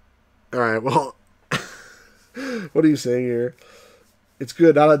 Alright, well. What are you saying here? It's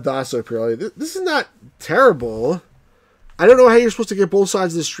good, not on DOS apparently. This is not terrible. I don't know how you're supposed to get both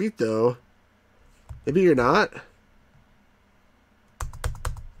sides of the street, though. Maybe you're not.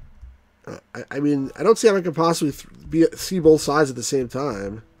 I mean, I don't see how I can possibly see both sides at the same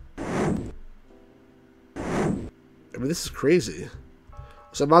time. I mean, this is crazy.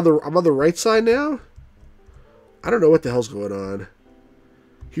 So I'm on the right side now? I don't know what the hell's going on.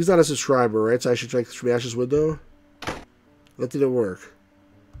 He's not a subscriber, right? So I should try to smash his window? That didn't work.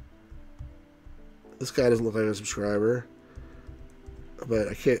 This guy doesn't look like a subscriber. But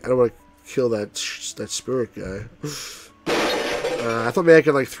I don't want to kill that spirit guy. I thought maybe I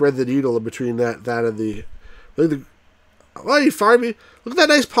could like thread the needle in between that and the... Why did he fire me? Look at that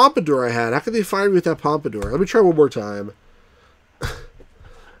nice pompadour I had. How could they fire me with that pompadour? Let me try one more time.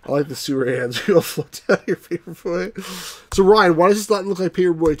 I like the sewer hands. You'll float down your Paperboy. So Ryan, why does this not look like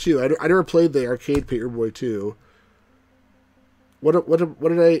Paperboy 2? I never played the arcade Paperboy 2. What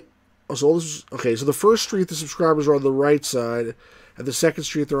did I... Oh, so this is, okay, so the first street, the subscribers are on the right side, and the second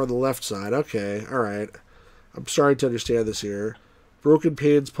street, they're on the left side. Okay, alright. I'm starting to understand this here. Broken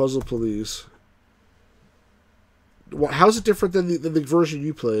Pains Puzzle Police. How's it different than the version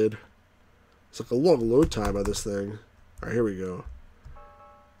you played? It's like a long load time on this thing. Alright, here we go.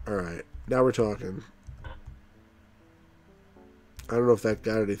 Alright, now we're talking. I don't know if that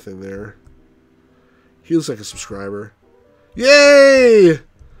got anything there. He looks like a subscriber. Yay!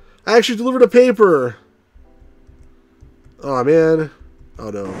 I actually delivered a paper! Oh man. Oh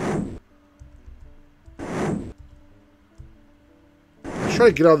no. I was trying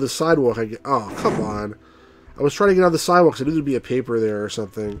to get on the sidewalk. Oh, come on. I was trying to get on the sidewalk because I knew there'd be a paper there or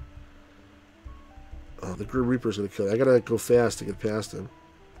something. Oh, the Grim Reaper's gonna kill me. I gotta go fast to get past him.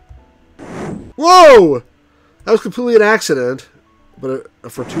 Whoa! That was completely an accident. But a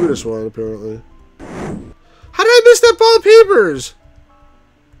fortuitous one, apparently. How did I miss that ball of papers?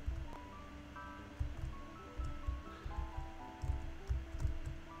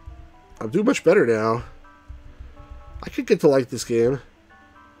 I'm doing much better now. I could get to like this game.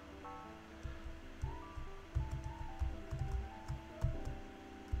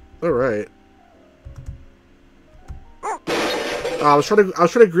 Alright. I was trying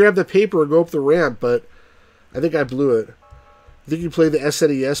to grab the paper and go up the ramp, but I think I blew it. I think you play the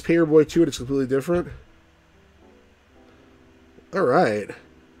SNES Paperboy 2 and it's completely different. Alright.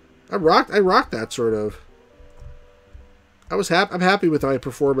 I rocked that sort of. I'm happy with my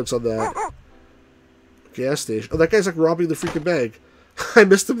performance on that gas station. Oh, that guy's like robbing the freaking bank. I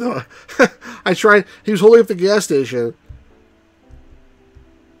missed him though. I tried. He was holding up the gas station.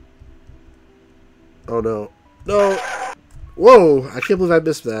 Oh no. No. Whoa. I can't believe I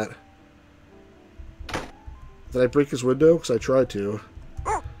missed that. Did I break his window? Because I tried to.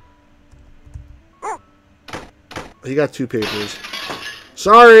 He got 2 papers.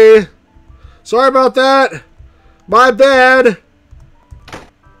 Sorry. Sorry about that. My bad.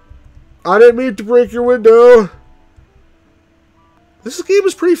 I didn't mean to break your window. This game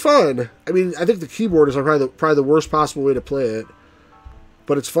is pretty fun. I mean, I think the keyboard is probably the worst possible way to play it.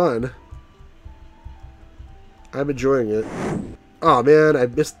 But it's fun. I'm enjoying it. Oh, man. I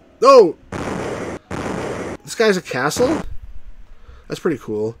missed... No! This guy's a castle? That's pretty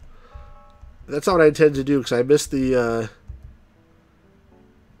cool. That's not what I intended to do, because I missed the...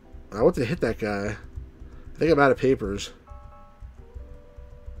 I wanted to hit that guy. I think I'm out of papers.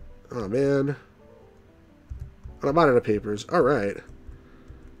 Oh, man. I'm out of papers. Alright.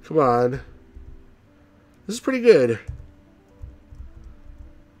 Come on. This is pretty good.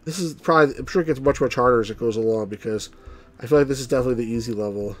 This is probably... I'm sure it gets much harder as it goes along, because I feel like this is definitely the easy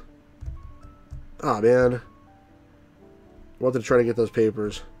level. Oh, man. I wanted to try to get those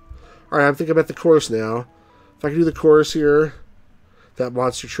papers. Alright, I'm thinking about the course now. If I can do the course here... That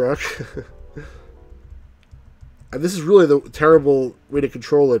monster truck. And this is really the terrible way to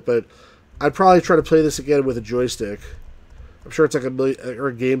control it, but I'd probably try to play this again with a joystick. I'm sure it's like or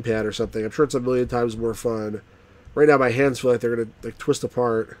a gamepad or something. I'm sure it's a million times more fun. Right now my hands feel like they're gonna like twist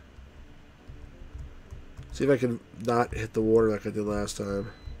apart. See if I can not hit the water like I did last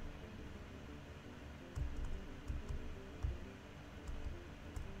time.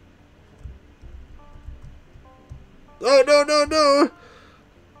 Oh no no no!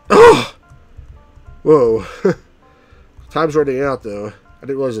 Oh! Whoa. Time's running out, though. I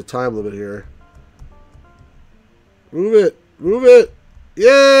didn't realize the time limit here. Move it! Move it!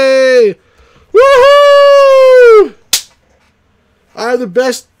 Yay! Woohoo! I'm the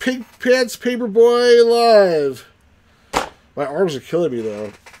best pink pants Paperboy alive. My arms are killing me,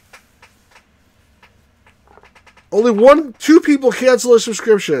 though. Only 2 people cancel their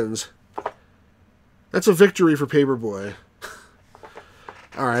subscriptions. That's a victory for Paperboy.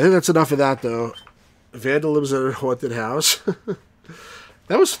 Alright, I think that's enough of that, though. Vandalism in a haunted house.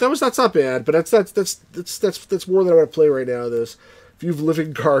 That's not bad, but that's more than I want to play right now. This, if you have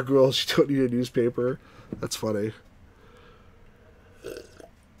living gargoyles, you don't need a newspaper. That's funny.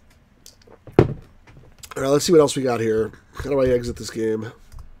 All right, let's see what else we got here. How do I exit this game?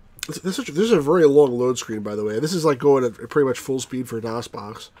 This is a very long load screen, by the way. This is like going at pretty much full speed for a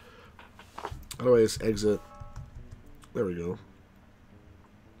DOSBox. How do I just exit? There we go.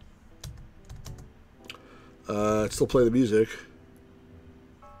 Still play the music.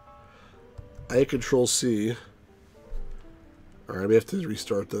 I hit Control C. Alright, we have to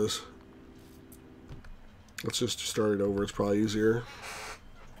restart this. Let's just start it over. It's probably easier.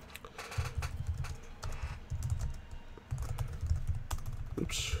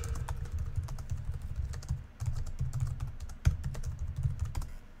 Oops.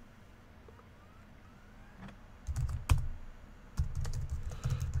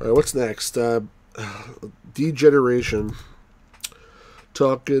 Alright, what's next? Degeneration.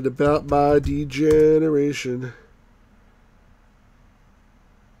 Talking about my degeneration.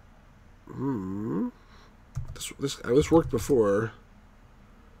 This worked before.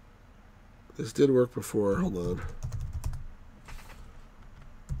 This did work before. Hold on.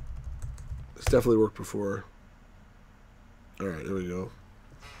 This definitely worked before. Alright, here we go.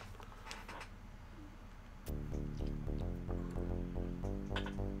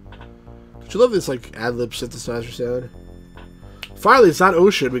 Don't you love this like ad-lib synthesizer sound? Finally, it's not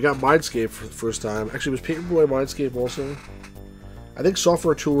Ocean. We got Mindscape for the first time. Actually, was Paperboy Mindscape also? I think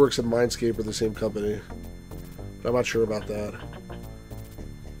Software Toolworks and Mindscape are the same company. But I'm not sure about that.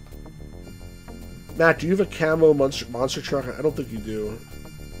 Matt, do you have a camo monster truck? I don't think you do.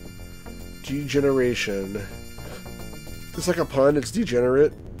 Degeneration. It's like a pun. It's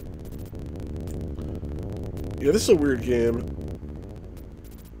degenerate. Yeah, this is a weird game.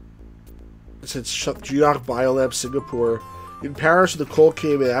 It said Geoc Biolab, Singapore. In Paris, the coal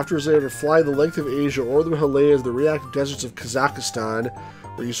came in. After they had to fly the length of Asia or the Himalayas, the reactive deserts of Kazakhstan,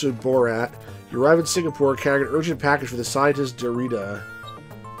 where you stood Borat, you arrive in Singapore carrying an urgent package for the scientist Derrida.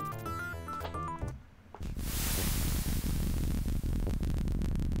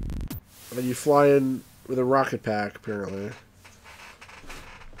 And then you fly in with a rocket pack, apparently.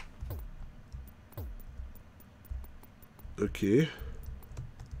 Okay.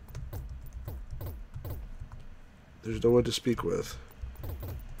 There's no one to speak with.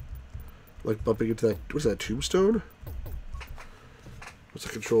 Like bumping into that... What's that, tombstone? What's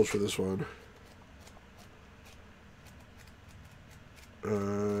the controls for this one?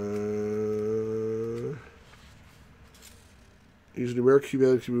 Use a numeric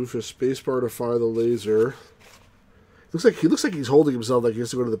keypad to move for a spacebar to fire the laser. He looks like he's holding himself like he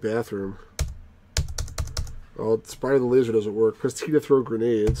has to go to the bathroom. Oh, fire the laser doesn't work. Press T to throw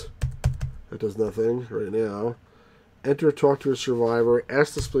grenades. That does nothing right now. Enter, talk to a survivor.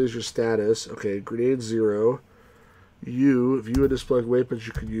 S displays your status. Okay, grenade 0. U, view and display weapons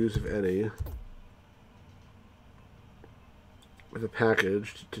you could use, if any. With a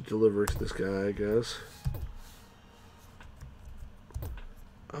package to deliver to this guy, I guess.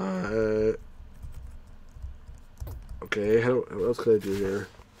 Okay, what else can I do here?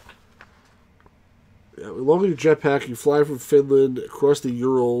 Along with your jetpack, you fly from Finland across the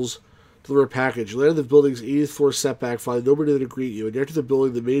Urals, deliver a package. You land in the building's 80th floor setback, find nobody there to greet you. And you enter the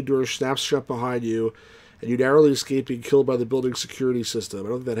building, the main door snaps shut behind you, and you narrowly escape being killed by the building's security system. I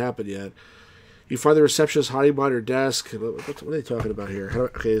don't think that happened yet. You find the receptionist hiding behind her desk. What are they talking about here?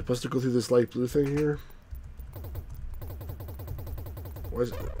 Okay, supposed to go through this light blue thing here? What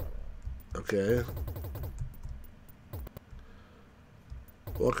is it? Okay.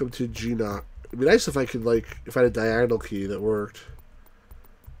 Welcome to GNOC. It'd be nice if I could, like, if I had a diagonal key that worked.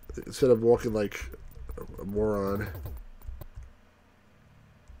 Instead of walking like a moron.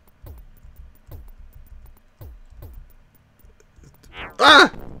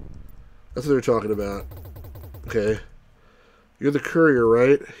 Ah! That's what they're talking about. Okay. You're the courier,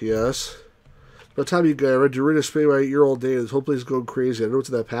 right? Yes. By the time you get, I read Dorita spending my 8-year-old day. This whole place is going crazy. I know what's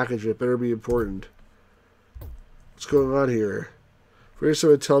in that package. It better be important. What's going on here? For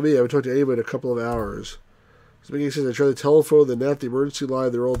someone to tell me, I haven't talked to anybody in a couple of hours. It's making sense. I tried the telephone, the net, the emergency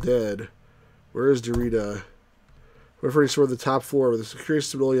line. They're all dead. Where is Dorita? What if he's on the top floor with the security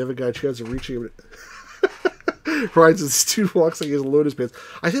system? Only have a guy a chance of reaching him. Right, so this dude walks like he has a lotus pants.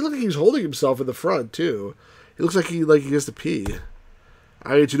 I think look like he's holding himself in the front too. It looks like he has to pee.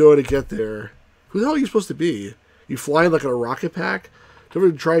 I need to know how to get there. Who the hell are you supposed to be? You flying like on a rocket pack? Don't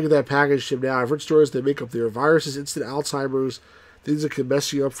even try to get that package to him now. I've heard stories they make up there. Viruses, instant Alzheimer's, things that can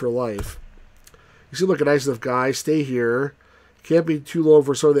mess you up for life. You seem like a nice enough guy. Stay here. Can't be too low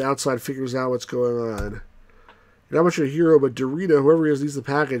for some of the outside figures out what's going on. You're not much of a hero, but Dorito, whoever he is, needs the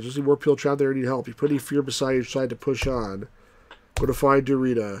package. There's more people out there who need help. You put any fear beside you, decide to push on. Go to find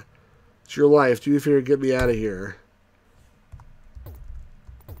Dorito. It's your life. Do me a favor and get me out of here.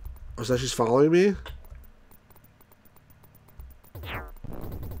 Oh, so she's following me?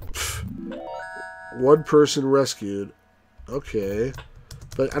 One person rescued. Okay.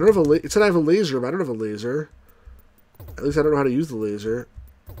 But I don't have a it said I have a laser, but I don't have a laser. At least I don't know how to use the laser.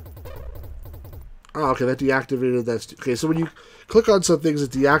 Oh, okay, that deactivated that. Okay, so when you click on some things,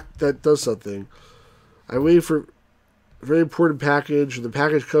 that does something. I wait for a very important package. When the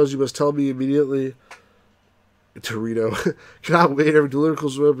package comes, you must tell me immediately. Torito. Cannot wait. Every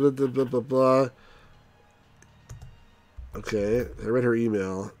deliverables, blah, blah, blah, blah, blah. Okay, I read her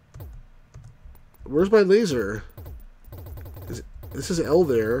email. Where's my laser? This is L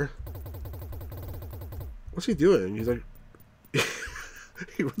there. What's he doing? He's like...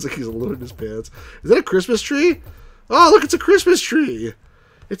 he looks like he's alone in his pants. Is that a Christmas tree? Oh, look, it's a Christmas tree.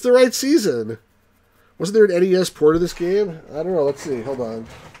 It's the right season. Wasn't there an NES port of this game? I don't know. Let's see. Hold on.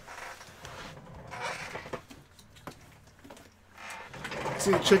 Let's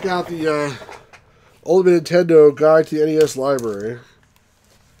see. Check out the Ultimate Nintendo Guide to the NES Library.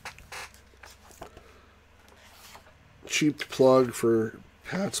 Cheap plug for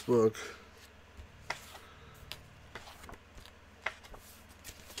Pat's book.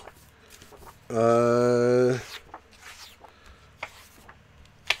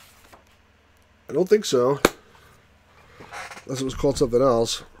 I don't think so. Unless it was called something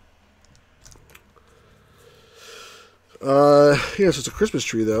else. Yes, it's a Christmas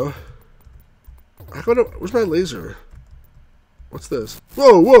tree, though. How come where's my laser? What's this?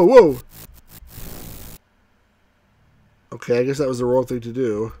 Whoa, whoa, whoa! Okay, I guess that was the wrong thing to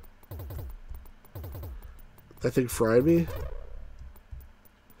do. That thing fried me?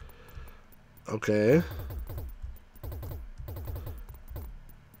 Okay.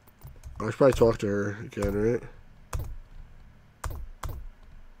 I should probably talk to her again, right?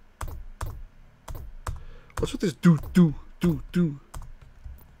 What's with this do?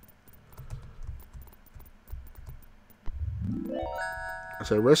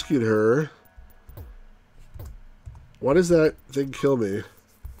 So I rescued her. Why does that thing kill me?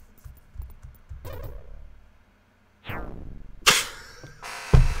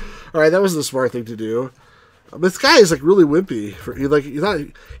 Alright, that was the smart thing to do. This guy is like really wimpy. He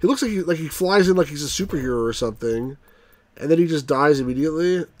looks like he flies in like he's a superhero or something, and then he just dies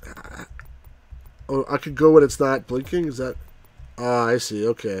immediately. Oh, I could go when it's not blinking. Is that? Ah, I see.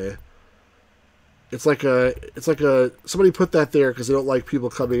 Okay. It's like somebody put that there because they don't like people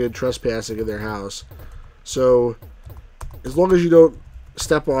coming in trespassing in their house. So as long as you don't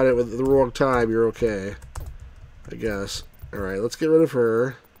step on it at the wrong time, you're okay, I guess. All right, let's get rid of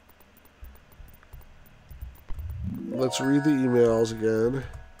her. Let's read the emails again.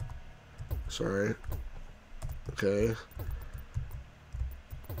 Sorry. Okay.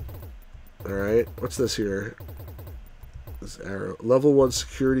 Alright. What's this here? This arrow. Level 1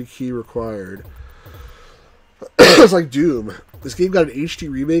 security key required. It's like Doom. This game got an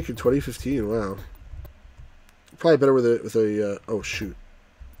HD remake in 2015. Wow. Probably better with a oh, shoot.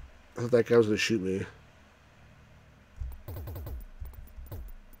 I thought that guy was going to shoot me.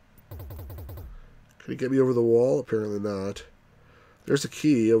 Can he get me over the wall? Apparently not. There's a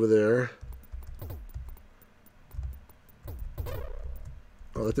key over there.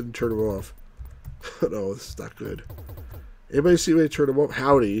 Oh, that didn't turn him off. No, this is not good. Anybody see me turn him off?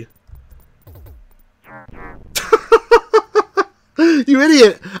 Howdy. You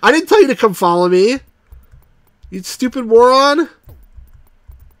idiot! I didn't tell you to come follow me! You stupid moron!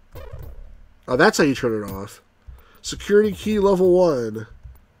 Oh, that's how you turn it off. Security key level 1.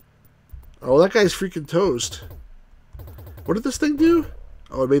 Oh, that guy's freaking toast. What did this thing do?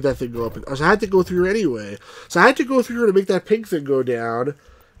 Oh, it made that thing go up. So I had to go through anyway. So I had to go through to make that pink thing go down.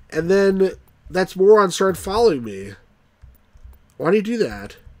 And then that moron started following me. Why do you do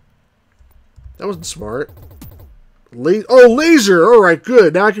that? That wasn't smart. Oh, laser! Alright,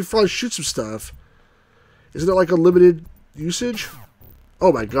 good. Now I can probably shoot some stuff. Isn't it like a limited usage?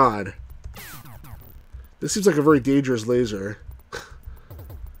 Oh my god. This seems like a very dangerous laser.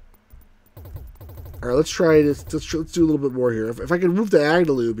 Alright, let's try this. Let's do a little bit more here. If I can move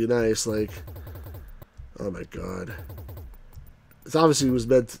diagonally, it would be nice. Like, oh my god. This obviously was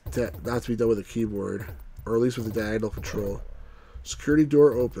meant to not to be done with a keyboard. Or at least with a diagonal control. Security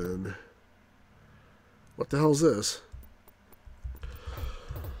door open. What the hell is this?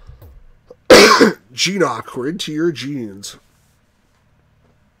 Genock, we're into your genes.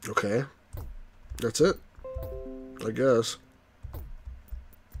 Okay. That's it. I guess.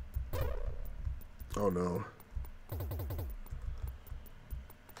 Oh no.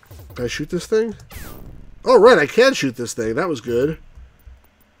 Can I shoot this thing? Oh, right, I can shoot this thing. That was good.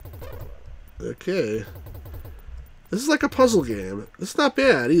 Okay. This is like a puzzle game. This is not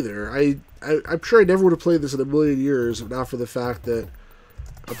bad either. I'm sure I never would have played this in a million years if not for the fact that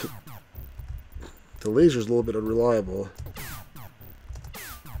the laser's a little bit unreliable.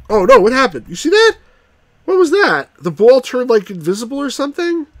 Oh no, what happened? You see that? What was that? The ball turned like invisible or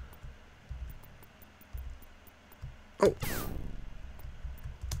something? Oh.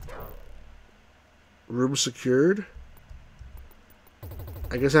 Room secured.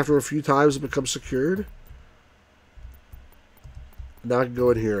 I guess after a few times it becomes secured. Now I can go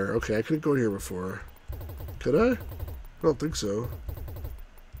in here. Okay, I couldn't go in here before. Could I? I don't think so.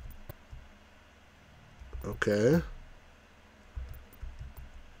 Okay.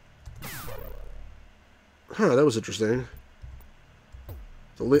 Huh, that was interesting.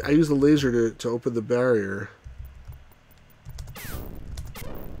 I used the laser to open the barrier.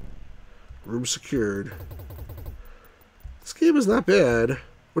 Room secured. This game is not bad.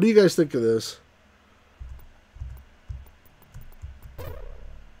 What do you guys think of this?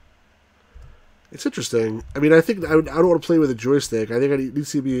 It's interesting. I mean, I think I don't want to play with a joystick. I think it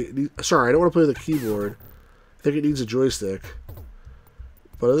needs to be... Sorry, I don't want to play with a keyboard. I think it needs a joystick.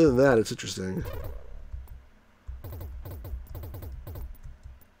 But other than that, it's interesting.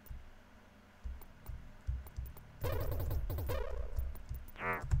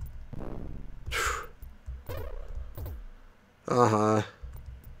 Uh-huh.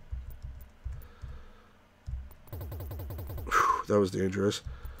 That was dangerous.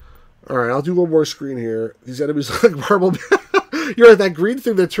 Alright, I'll do one more screen here. These enemies look like Marble Madness. You're right, that green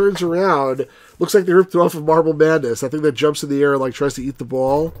thing that turns around looks like they ripped it off of Marble Madness. That thing that jumps in the air and like tries to eat the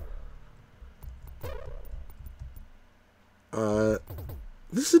ball.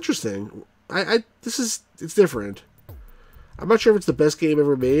 This is interesting. It's different. I'm not sure if it's the best game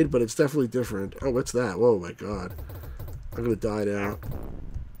ever made, but it's definitely different. Oh, what's that? Whoa, my God. I'm gonna die now.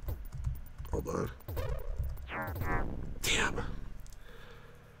 Hold on. Damn.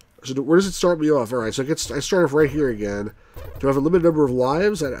 So where does it start me off? Alright, so I start off right here again. Do I have a limited number of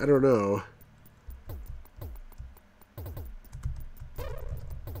lives? I don't know.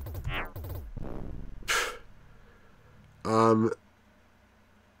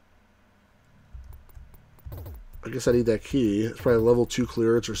 I guess I need that key. It's probably level 2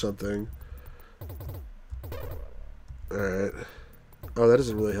 clearance or something. Alright. Oh, that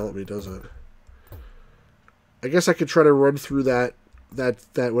doesn't really help me, does it? I guess I could try to run through that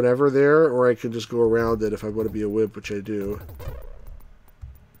whatever there, or I can just go around it if I want to be a wimp, which I do.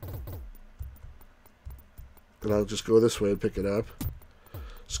 And I'll just go this way and pick it up.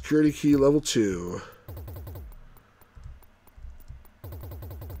 Security key level 2.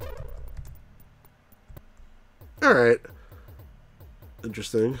 Alright.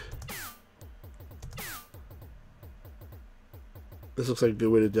 Interesting. This looks like a good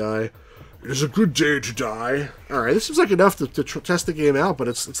way to die. It is a good day to die. Alright, this seems like enough to test the game out, but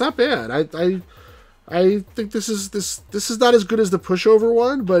it's not bad. I think this is not as good as the pushover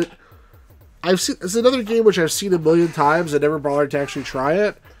one, but it's another game which I've seen a million times and never bothered to actually try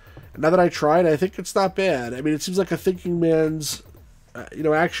it. And now that I tried, I think it's not bad. I mean, it seems like a thinking man's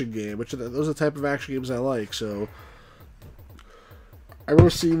action game, which those are the type of action games I like. So I remember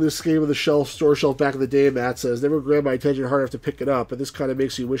seeing this game on the store shelf back in the day. Matt says never grabbed my attention hard enough to pick it up, but this kind of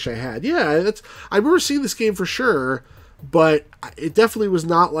makes me wish I had. Yeah, I remember seeing this game for sure, but it definitely was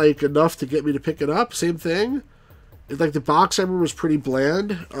not like enough to get me to pick it up. Same thing. Like the box I remember was pretty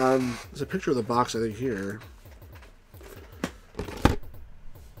bland. There's a picture of the box I think here.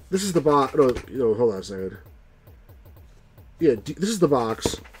 This is the box. No, hold on a second. Yeah, this is the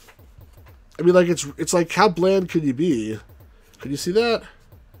box. I mean, like it's like how bland can you be? Can you see that?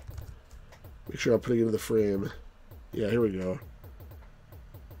 Make sure I'm putting it in the frame. Yeah, here we go.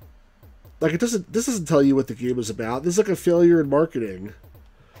 Like this doesn't tell you what the game is about. This is like a failure in marketing.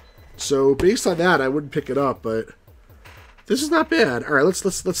 So based on that, I wouldn't pick it up, but this is not bad. All right,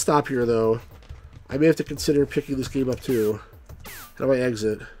 let's stop here though. I may have to consider picking this game up too. How do I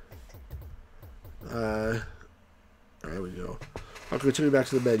exit? There we go. I'll continue back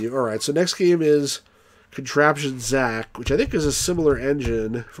to the menu. Alright, so next game is Contraption Zack, which I think is a similar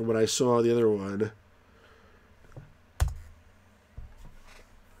engine from what I saw on the other one.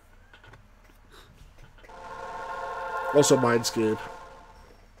 Also Mindscape.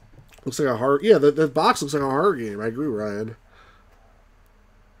 Looks like a horror... Yeah, the box looks like a horror game. I agree, Ryan.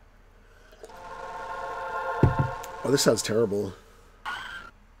 Oh, this sounds terrible.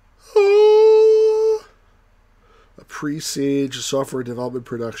 Presage software development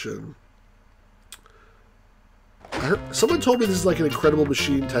production. someone told me this is like an Incredible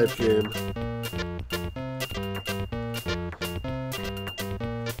Machine type game.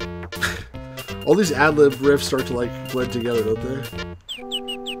 All these ad-lib riffs start to like blend together, don't they?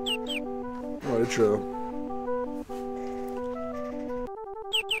 Oh, intro.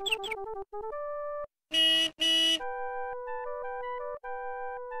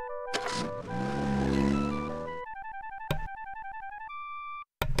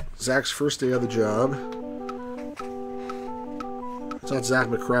 Zach's first day on the job. It's not Zach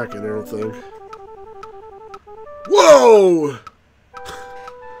McCracken, I don't think. Whoa!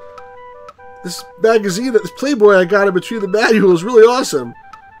 This magazine, this Playboy I got in between the manuals is really awesome.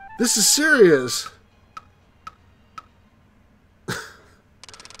 This is serious.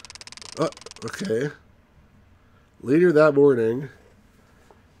 Oh, okay. Later that morning,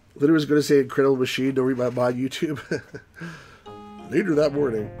 Litter was going to say Incredible Machine, don't read my mod YouTube. Later that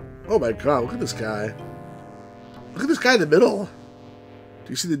morning. Oh my god, look at this guy. Look at this guy in the middle. Do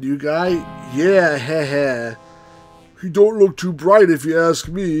you see the new guy? Yeah, heh. He don't look too bright if you ask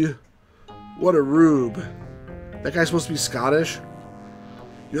me. What a rube. That guy's supposed to be Scottish?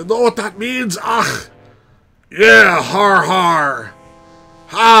 You know what that means? Ach! Yeah, har har!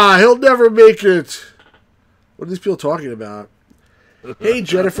 Ha! He'll never make it! What are these people talking about? Hey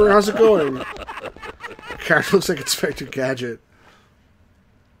Jennifer, how's it going? Character looks like Inspector Gadget.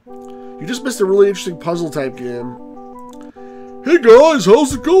 You just missed a really interesting puzzle type game. Hey guys,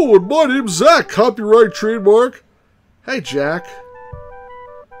 how's it going? My name's Zach, copyright trademark. Hey Jack.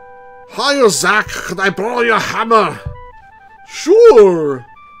 Hiya Zach, can I borrow your hammer? Sure.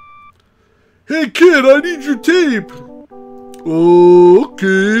 Hey kid, I need your tape.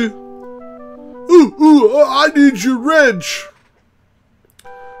 Okay. Ooh, I need your wrench.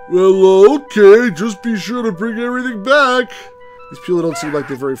 Well, okay, just be sure to bring everything back. These people don't seem like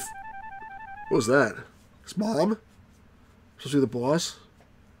they're very... What was that? His mom? Supposed to be the boss?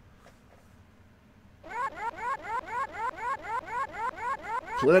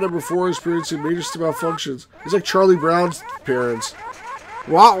 Plan number 4, experiencing major malfunctions. He's like Charlie Brown's parents.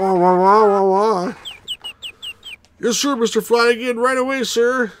 Wah, wah, wah, wah, wah, wah. Yes, sir, Mr. Flanagan. Right away,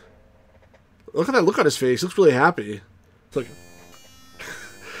 sir. Look at that look on his face. He looks really happy. It's like...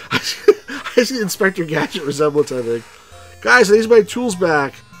 I see Inspector Gadget resemblance, I think. Guys, I need my tools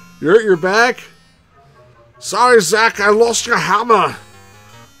back. You hurt your back? Sorry, Zach, I lost your hammer.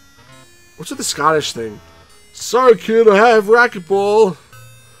 What's with the Scottish thing? Sorry, kid, I have racquetball.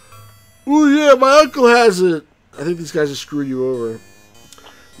 Ooh, yeah, my uncle has it. I think these guys are screwing you over.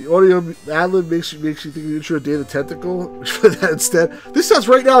 The audio ad-lib makes you think the intro of Day of the Tentacle. We should put that instead. This sounds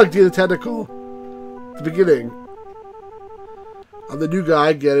right now like Day of the Tentacle. The beginning. I'm the new guy,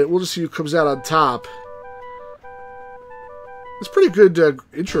 I get it. We'll just see who comes out on top. It's pretty good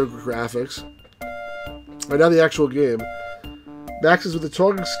intro graphics. Right now the actual game. Max is with the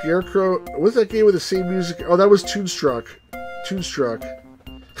talking scarecrow. What's that game with the same music? Oh, that was Toonstruck.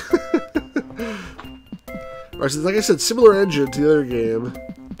 Alright, so like I said, similar engine to the other game.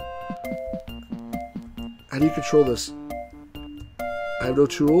 How do you control this? I have no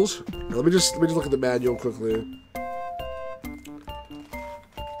tools. Let me just look at the manual quickly.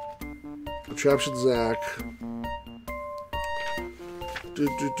 Contraption Zack.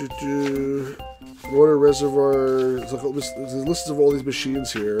 Water reservoir. There's lists of all these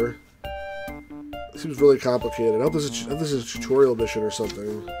machines here. It seems really complicated. I hope this is a tutorial mission or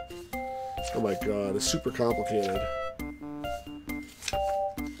something. Oh my god, it's super complicated.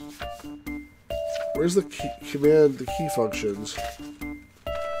 Where's the key functions?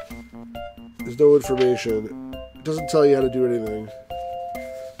 There's no information. It doesn't tell you how to do anything.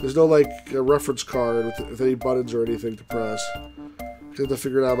 There's no, like, a reference card with any buttons or anything to press. I have to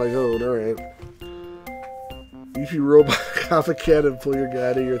figure it out on my own, alright. EP robot off a cannon, pull your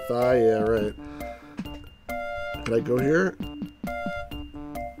guy to your thigh, yeah, right. Can I go here?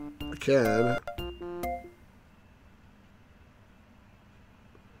 I can.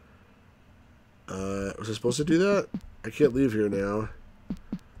 Was I supposed to do that? I can't leave here now.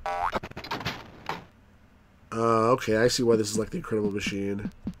 Okay, I see why this is like the Incredible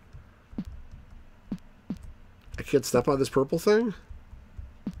Machine. I can't step on this purple thing?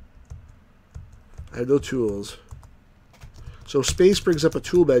 I have no tools. So space brings up a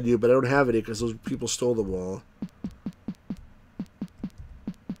tool menu, but I don't have any because those people stole them all.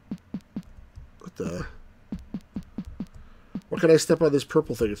 What the? Why can't I step on this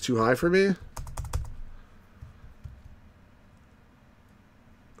purple thing? It's too high for me?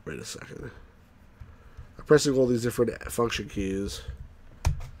 Wait a second. I'm pressing all these different function keys.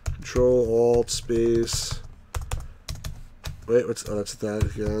 Control, Alt, Space. Wait, what's... Oh, that's that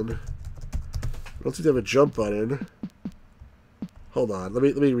again. I don't think they have a jump button. Hold on. Let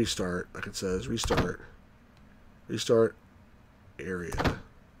me restart. Like it says, restart. Restart area.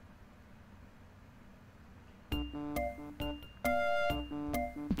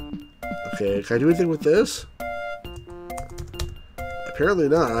 Okay, can I do anything with this? Apparently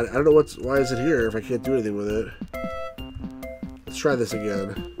not. I don't know why is it here if I can't do anything with it. Let's try this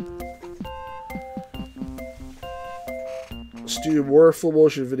again. Let's do more full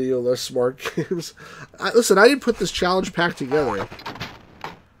motion video, less smart games. Listen, I didn't put this challenge pack together.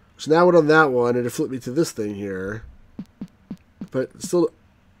 So now I went on that one and it flipped me to this thing here. But still,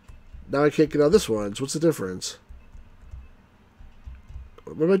 now I can't get on this one. So what's the difference?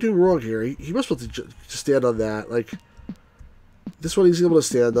 What am I doing wrong here? He must be able to stand on that. Like, this one he's able to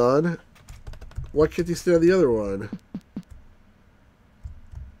stand on. Why can't he stand on the other one?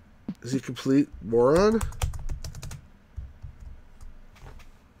 Is he a complete moron?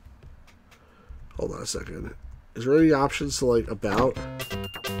 Hold on a second. Is there any options to, like, about?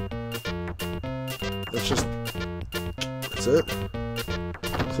 That's it.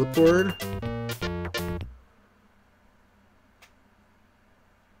 Clipboard.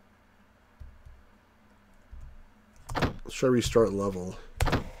 Let's try restart level.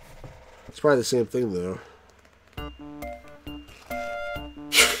 It's probably the same thing, though.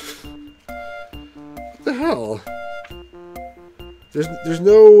 What the hell? There's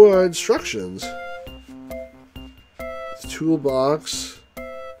no instructions. Toolbox.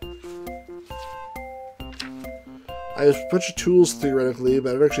 I have a bunch of tools theoretically, but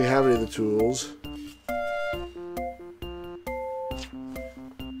I don't actually have any of the tools.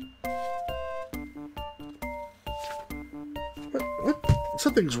 What?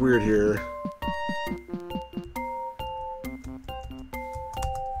 Something's weird here.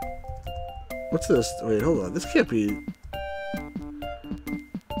 What's this? Wait, hold on. This can't be...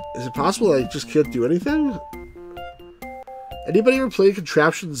 Is it possible I just can't do anything? Anybody ever played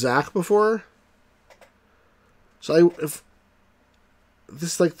Contraption Zack before? So if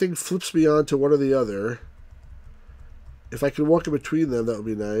this like thing flips me onto one or the other, if I can walk in between them, that would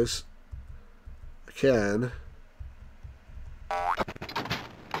be nice. I can.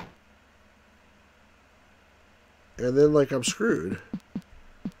 And then like I'm screwed.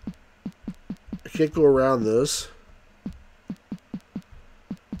 I can't go around this.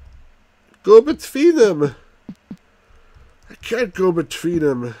 Go between them. I can't go between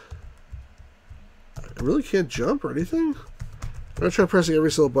them. I really can't jump or anything? I'm going to try pressing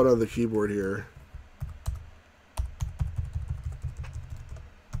every single button on the keyboard here.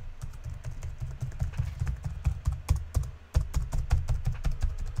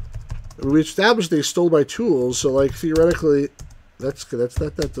 I mean, we established they stole my tools, so like theoretically,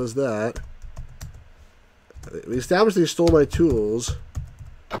 that does that. We established they stole my tools.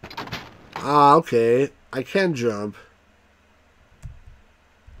 Ah, okay. I can jump.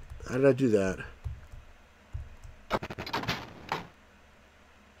 How did I do that?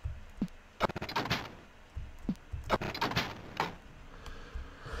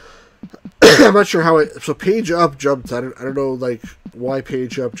 I'm not sure how it... So page up jumped. I don't know, like, why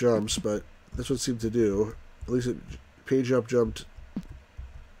page up jumps, but that's what it seemed to do. At least page up jumped.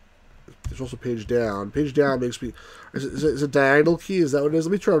 There's also page down. Page down makes me... Is it diagonal key? Is that what it is?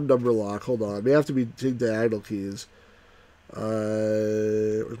 Let me try a number lock. Hold on. It may have to be take diagonal keys.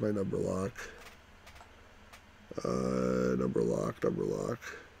 Where's my number lock? Number lock.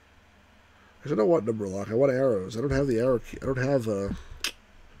 I don't want number lock. I want arrows. I don't have the arrow key. I don't have...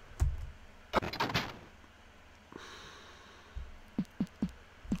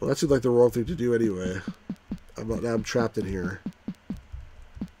 Well, that seems like the wrong thing to do anyway. Now I'm trapped in here.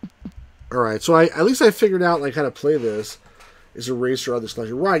 Alright, so at least I figured out like how to play this. Is eraser on this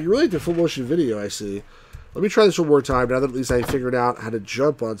collection. Right, you really like the full motion video, I see. Let me try this one more time now that at least I figured out how to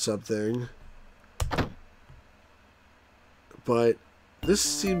jump on something. But this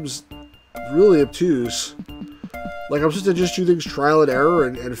seems really obtuse. Like I'm supposed to just do things trial and error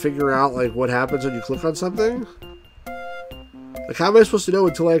and figure out like what happens when you click on something? Like how am I supposed to know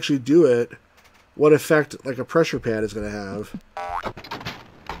until I actually do it what effect like a pressure pad is going to have?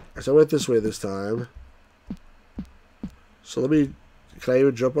 So I went this way this time. So can I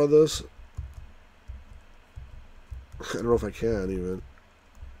even jump on this? I don't know if I can even.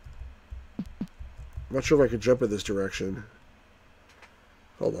 I'm not sure if I can jump in this direction.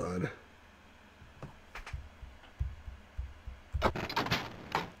 Hold on.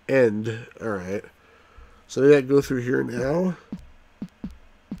 End. Alright. So maybe I can go through here now.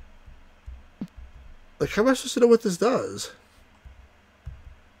 Like, how am I supposed to know what this does?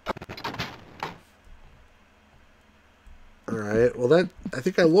 Well, that, I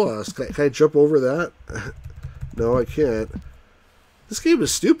think I lost. Can I jump over that? No, I can't. This game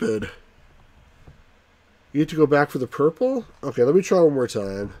is stupid. You need to go back for the purple? Okay, let me try one more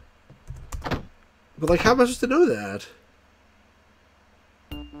time. But, like, how am I supposed to know that?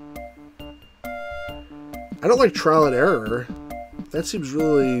 I don't like trial and error. That seems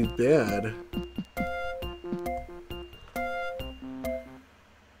really bad.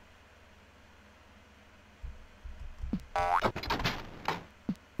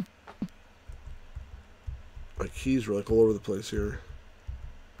 My keys were like all over the place here.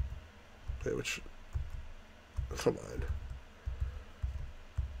 Wait, which... Come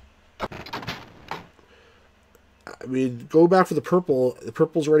on. I mean, go back for the purple. The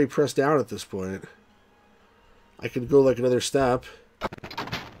purple's already pressed down at this point. I could go like another step.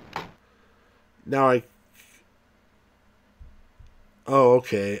 Now I... Oh,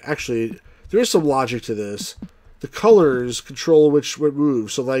 okay. Actually, there is some logic to this. The colors control which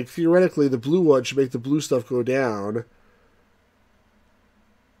moves. So, like, theoretically, the blue one should make the blue stuff go down.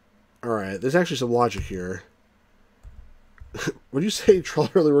 Alright, there's actually some logic here. When you say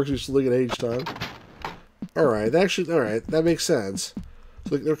trial really works, you're slinging at each time. Alright, that makes sense.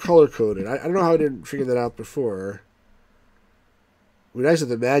 So, like, they're color-coded. I don't know how I didn't figure that out before. It would be nice if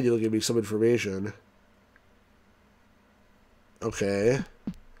the manual gave me some information. Okay.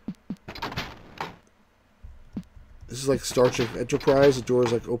 This is like Star Trek Enterprise. The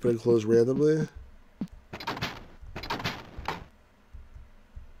doors like open and close randomly.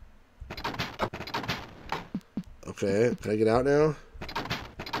 Okay, can I get out now?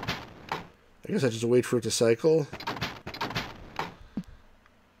 I guess I just wait for it to cycle.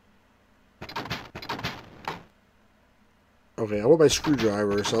 Okay, I want my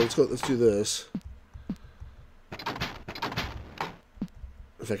screwdriver, so let's do this.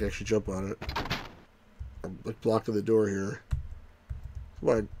 If I can actually jump on it. I'm like blocking the door here. Come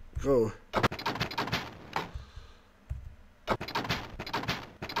on, go.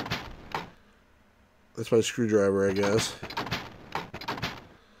 That's my screwdriver, I guess.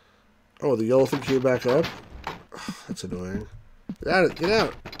 Oh, the yellow thing came back up? Oh, that's annoying. Get out! Get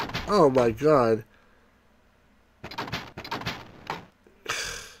out! Oh my god.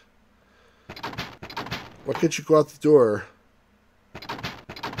 Why can't you go out the door?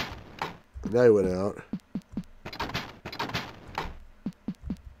 Now he went out.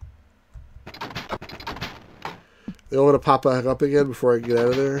 They all want to pop back up again before I can get out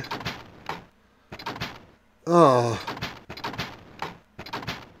of there? Oh.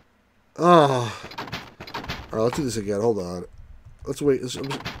 Oh. Alright, let's do this again. Hold on. Let's wait.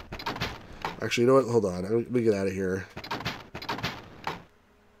 Actually, you know what? Hold on. Let me get out of here.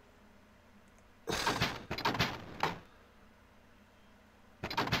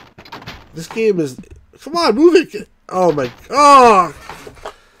 This game is... Come on, move it! Oh my... Oh!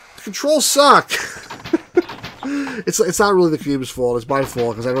 The controls suck! It's not really the game's fault. It's my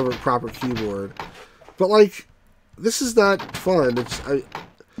fault because I don't have a proper keyboard. But, like, this is not fun.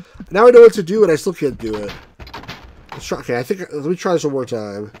 Now I know what to do and I still can't do it. Let's try... Okay, let me try this one more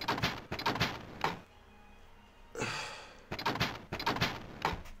time.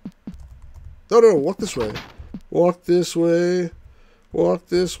 No, walk this way. Walk this way. Walk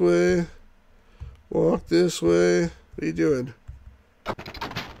this way. Walk this way. What are you doing?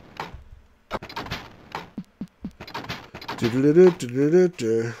 Can you get out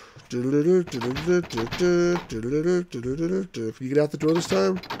the door this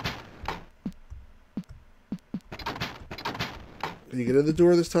time? Can you get in the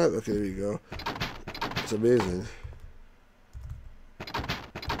door this time? Okay, there you go. It's amazing.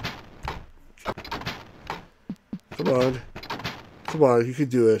 Come on. Come on, you can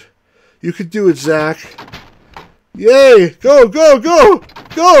do it. You can do it, Zack. Yay! Go, go, go!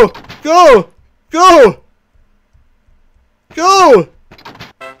 Go! Go! Go! Go!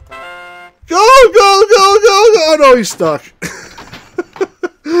 Go, go, go, go, go! Oh no, he's stuck.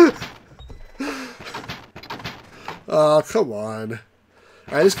 Oh, come on.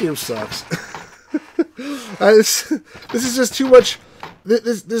 Alright, this game sucks. This is just too much...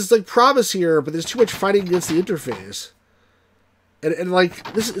 There's like promise here, but there's too much fighting against the interface. And like,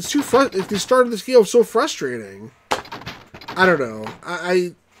 it's too frustrating. If they started this game, so frustrating. I don't know.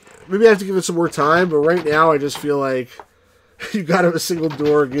 Maybe I have to give it some more time, but right now I just feel like you got to have a single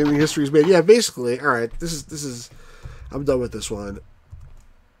door, gaming history is made. Yeah, basically. Alright, this is... I'm done with this one.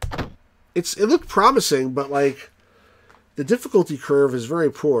 It looked promising, but like, the difficulty curve is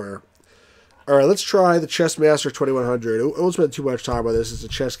very poor. Alright, let's try the Chessmaster 2100. I won't spend too much time on this. It's a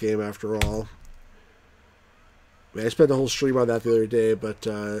chess game after all. I mean, I spent the whole stream on that the other day, but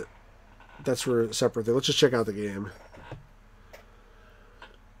that's for a separate thing. Let's just check out the game.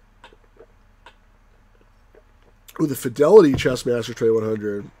 Ooh, the Fidelity Chessmaster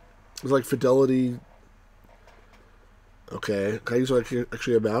 2100. It's like Fidelity. Okay, can I use like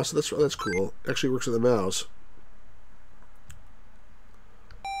actually a mouse? That's cool. Actually works with a mouse.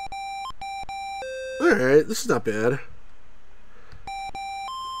 All right, this is not bad.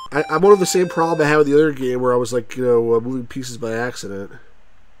 I'm one of the same problem I had with the other game where I was like, moving pieces by accident.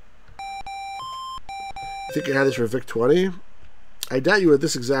 I think I had this for Vic 20. I doubt you had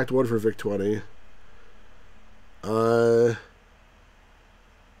this exact one for Vic 20. I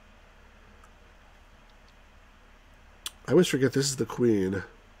always forget this is the queen.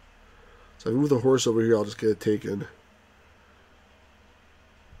 So if I move the horse over here, I'll just get it taken.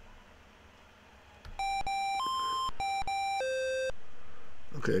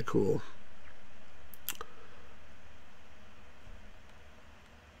 Okay, cool.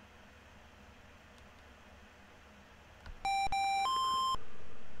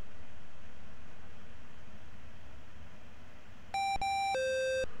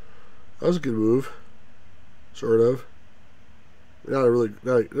 That was a good move. Sort of. Not a really...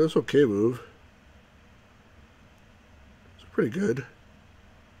 That was an okay move. It's pretty good.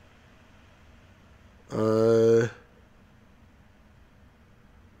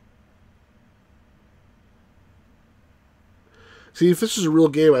 See, if this was a real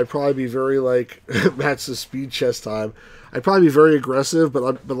game, I'd probably be very, like, match the speed chess time. I'd probably be very aggressive, but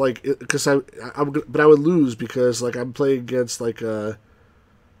I would lose because, like, I'm playing against, like, a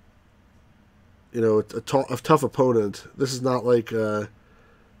tough opponent. This is not like a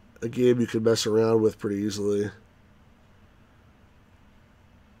game you can mess around with pretty easily.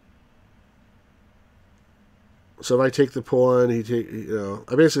 So if I take the pawn, I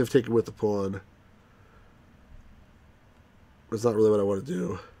basically have taken with the pawn. It's not really what I want to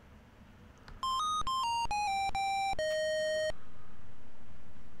do.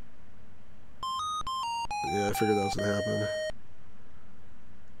 Yeah, I figured that was going to happen.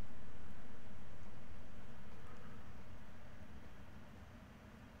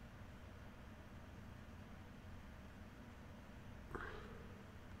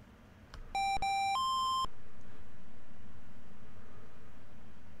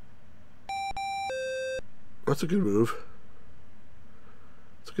 That's a good move.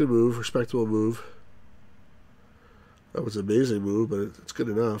 It's a good move, respectable move. That was an amazing move, but it's good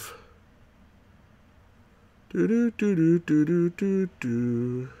enough. Do do do do do do do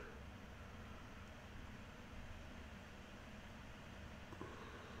do.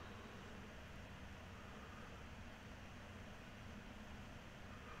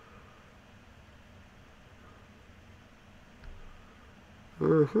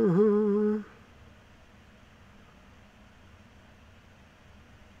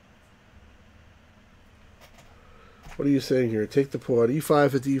 What are you saying here? Take the pawn.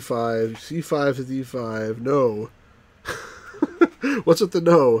 E5 to D5. C5 to D5. No. What's with the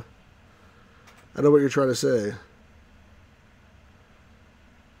no? I know what you're trying to say.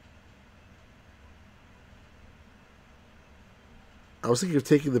 I was thinking of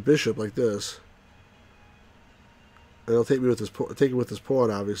taking the bishop like this. And he'll take me with this pawn,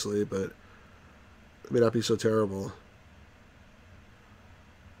 obviously, but it may not be so terrible.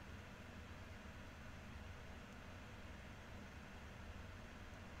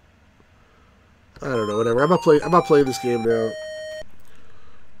 I don't know, whatever. I'm not playing this game now.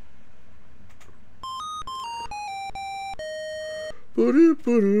 Boo boo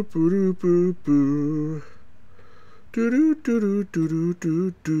boo boo boo boo. Do do do do do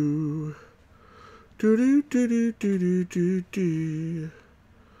do do. Do do do do do do do.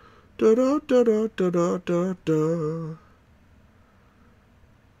 Da da da da da da da da.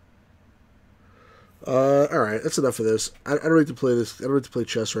 Alright, that's enough of this. I don't need to play this. I don't need to play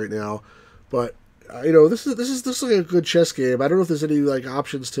chess right now. But this is like a good chess game. I don't know if there's any like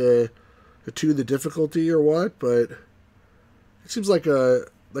options to tune the difficulty or what, but it seems like a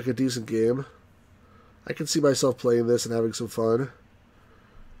decent game. I can see myself playing this and having some fun.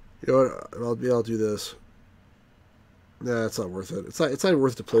 You know what? I'll do this. Nah, it's not worth it. It's not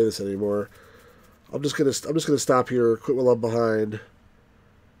worth to play this anymore. I'm just gonna stop here, quit while I'm behind,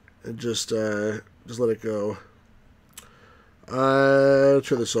 and just let it go.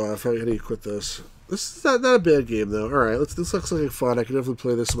 Turn this off. How do you quit this? This is not a bad game though. All right, this looks like fun. I can definitely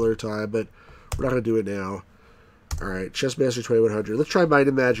play this some other time, but we're not gonna do it now. All right, Chessmaster 2100. Let's try Might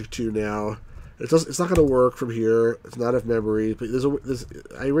and Magic 2 now. It's not gonna work from here. It's not enough memory, but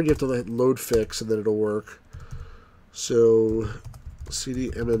I already have to load fix and then it'll work. So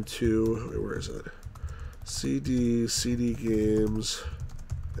CD-MM2. Where is it? CD games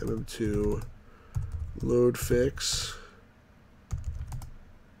MM2 load fix.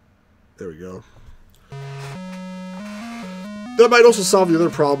 There we go. That might also solve the other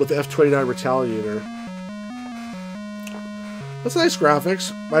problem with the F-29 Retaliator. That's nice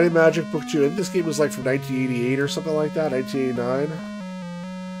graphics. Mighty Magic Book 2. I think this game was like from 1988 or something like that, 1989.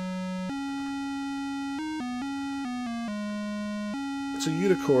 It's a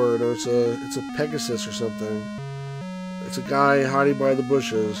unicorn, or it's a Pegasus or something. It's a guy hiding by the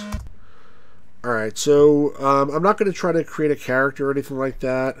bushes. Alright, so I'm not going to try to create a character or anything like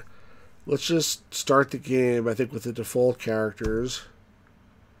that. Let's just start the game, I think, with the default characters.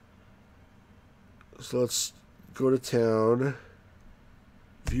 So let's go to town.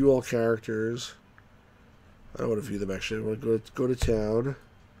 View all characters. I don't want to view them, actually. I want to go to town.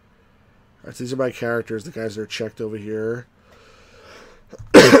 Alright, so these are my characters, the guys that are checked over here.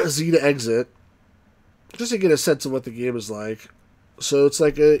 Z to exit. Just to get a sense of what the game is like. So it's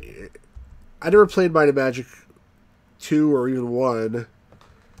like a... I never played Might and Magic 2 or even 1.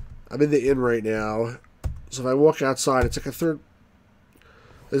 I'm in the inn right now. So if I walk outside, it's like a third...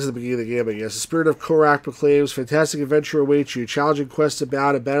 This is the beginning of the game, I guess. The spirit of Korak proclaims, fantastic adventure awaits you. Challenging quests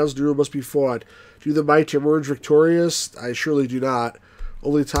abound, and battles new must be fought. Do you have the might to emerge victorious? I surely do not.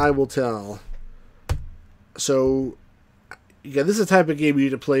 Only time will tell. So, yeah, this is the type of game you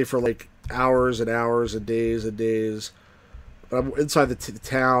need to play for like hours and hours and days and days. But I'm inside the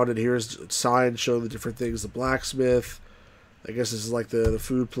town, and here's signs showing the different things. The blacksmith. I guess this is like the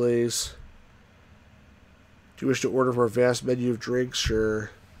food place. Do you wish to order from our vast menu of drinks? Sure.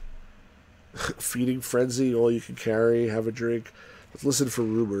 Feeding frenzy, all you can carry. Have a drink. Let's listen for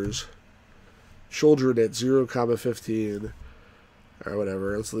rumors. Children at 0,15. Alright,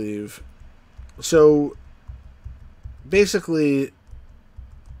 whatever. Let's leave. So, basically...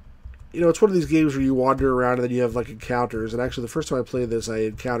 You know, it's one of these games where you wander around and then you have, like, encounters. And actually, the first time I played this, I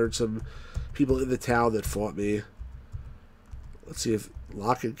encountered some people in the town that fought me. Let's see if...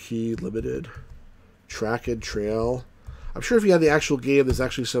 Lock and Key Limited. Track and Trail. I'm sure if you have the actual game, there's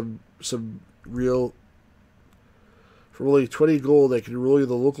actually some real... For only 20 gold, I can enroll you in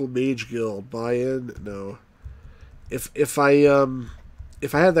the local mage guild. Buy in? No. If I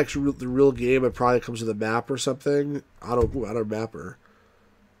had actually the real game, it probably comes with a map or something. Auto mapper.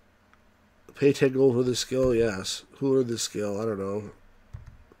 Pay 10 gold for this skill? Yes. Who learned this skill? I don't know.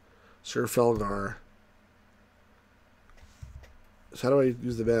 Sir Felgar. So how do I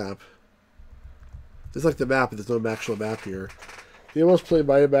use the map? There's like the map, but there's no actual map here. You almost played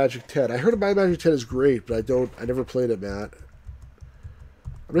Might and Magic 10. I heard Might and Magic 10 is great, but I never played it, Matt.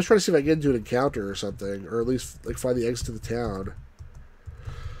 I'm just trying to see if I can get into an encounter or something, or at least like find the exit to the town.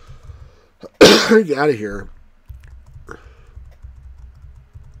 Get out of here.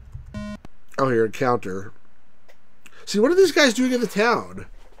 Oh, here, encounter. See, what are these guys doing in the town?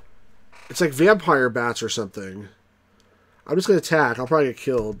 It's like vampire bats or something. I'm just gonna attack. I'll probably get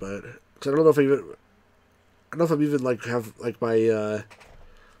killed, but cause I don't know if I'm even like have like my.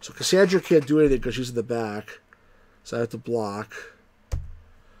 So Cassandra can't do anything because she's in the back, so I have to block.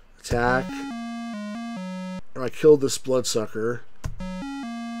 Attack. Oh, I killed this bloodsucker.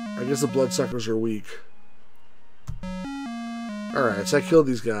 I guess the bloodsuckers are weak. Alright, so I killed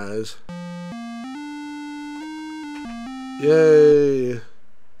these guys. Yay!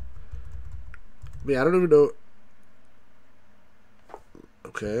 Man, I don't even know.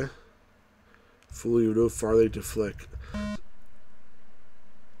 Okay. Fool you, no farthing to flick.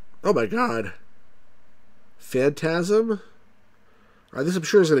 Oh my god. Phantasm? Alright, this I'm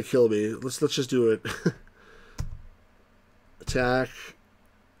sure is gonna kill me. Let's just do it. Attack.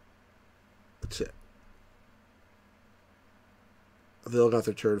 They all got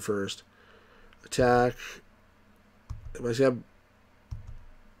their turn first. Attack. I see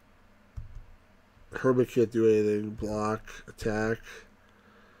Hermit can't do anything. Block. Attack.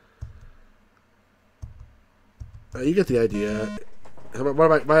 You get the idea.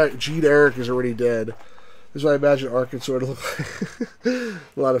 My Gene Eric is already dead. This is what I imagine Arkansas to look like.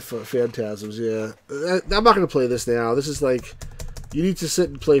 A lot of phantasms, yeah. I'm not going to play this now. This is like... You need to sit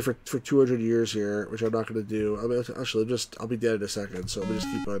and play for 200 years here, which I'm not going to do. I mean, actually, I'll be dead in a second, so let me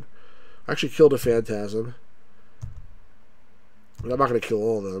just keep on. I actually killed a phantasm. But I'm not going to kill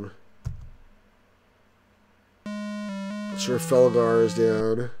all of them. Sir Felgar is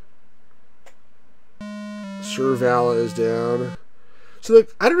down. Sir Vala is down. So,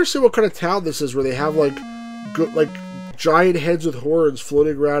 like, I don't understand what kind of town this is where they have, like giant heads with horns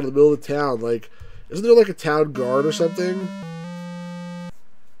floating around in the middle of the town. Like, isn't there, like, a town guard or something?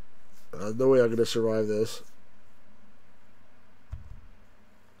 No way I'm going to survive this.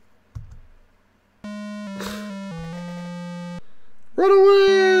 Run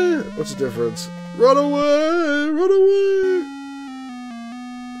away! What's the difference? Run away! Run away!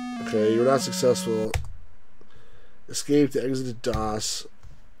 Okay, you're not successful. Escape to exit to DOS.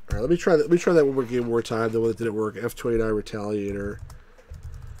 All right, let me try that. Let me try that one more time. The one that didn't work. F29 Retaliator.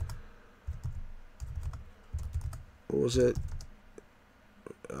 What was it?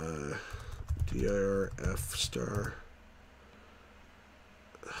 DIRF star.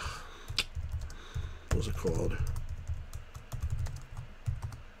 What was it called?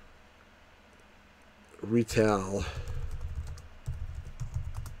 Retal.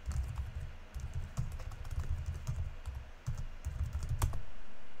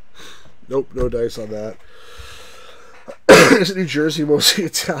 Nope, no dice on that. Is it New Jersey, mostly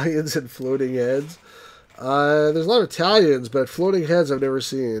Italians and floating heads? There's a lot of Italians, but floating heads I've never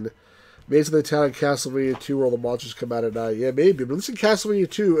seen. Maybe it's in the Italian Castlevania 2 where all the monsters come out at night. Yeah, maybe. But listen,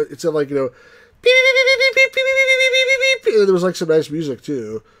 Castlevania 2, it's like, you know, beep, beep, beep, beep, beep, beep, beep, beep, beep, beep, and there was like some nice music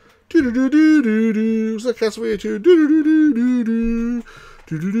too. Do do do do do do. It's like Castlevania 2. Do do do do do do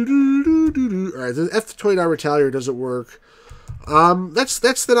do do do do. All right, the F29 Retaliator doesn't work. That's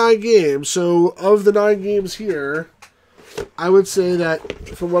the 9 games. So of the 9 games here, I would say that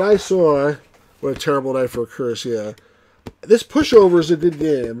from what I saw, what a terrible night for a curse. Yeah, this Pushover is a good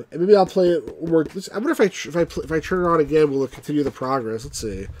game, and maybe I'll play it more. I wonder if I turn it on again, will it continue the progress? Let's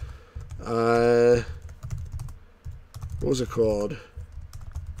see. What was it called?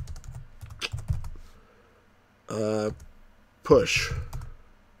 Push.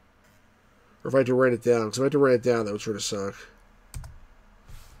 Or if I had to write it down, because if I had to write it down, that would sort of suck.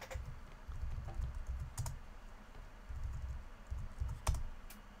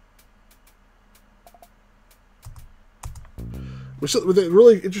 The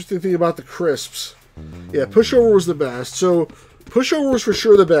really interesting thing about the crisps, yeah, Pushover was the best. So Pushover was for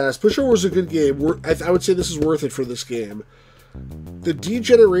sure the best. Pushover was a good game. I would say this is worth it for this game. The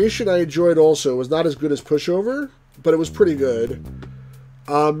Degeneration I enjoyed also. It was not as good as Pushover, but it was pretty good.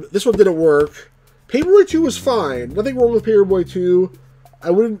 This one didn't work. Paperboy 2 was fine. Nothing wrong with Paperboy 2.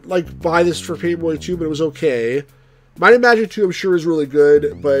 I wouldn't like buy this for Paperboy 2, but it was okay. Might and Magic 2 I'm sure is really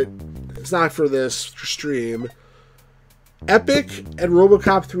good, but it's not for this stream. Epic and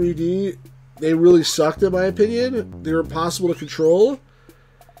Robocop 3D, they really sucked in my opinion. They were impossible to control.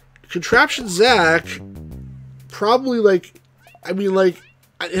 Contraption Zack, probably like, I mean like,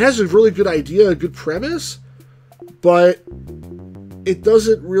 it has a really good idea, a good premise, but it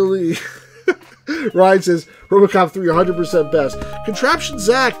doesn't really... Ryan says, Robocop 3 100% best. Contraption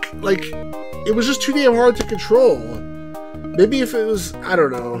Zack, like, it was just too damn hard to control. Maybe if it was, I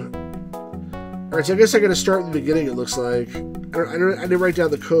don't know. Alright, so I guess I gotta start in the beginning, it looks like. I didn't write down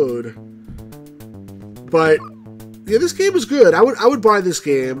the code. But, yeah, this game is good. I would buy this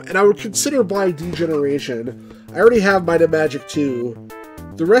game, and I would consider buying Degeneration. I already have Might and Magic 2.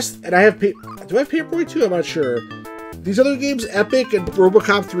 The rest, and I have, do I have Paperboy 2? I'm not sure. These other games, Epic and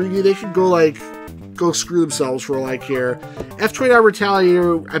Robocop 3D, they can go screw themselves for all I care. F29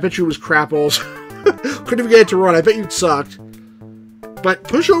 Retaliator, I bet you it was crap also. Couldn't even get it to run. I bet you it sucked. But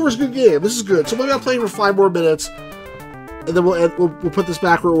Pushover's a good game. This is good. So maybe I'll play for 5 more minutes, and then we'll put this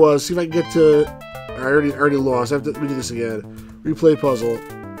back where it was. See if I can get to. I already lost. Let me do this again. Replay puzzle.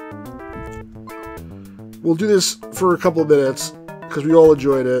 We'll do this for a couple of minutes because we all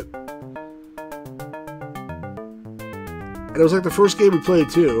enjoyed it, and it was like the first game we played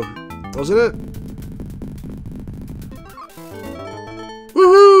too, wasn't it?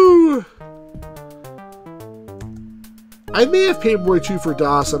 Woohoo! I may have Paperboy 2 for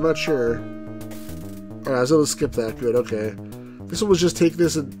DOS, I'm not sure. Alright, I was able to skip that. Good, okay. This one was just take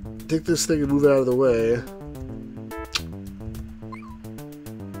this thing and move it out of the way.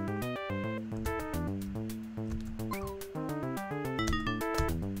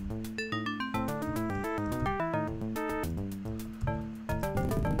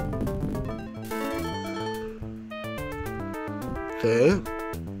 Okay.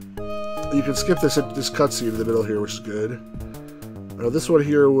 You can skip this cutscene in the middle here, which is good. This one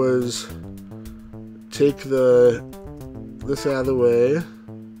here was take this out of the way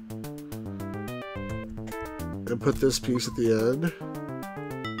and put this piece at the end,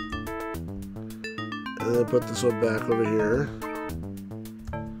 and then put this one back over here.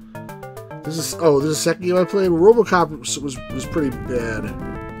 This is the second game I played. Robocop was pretty bad.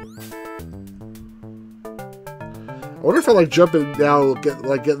 I wonder if I like jump in now, get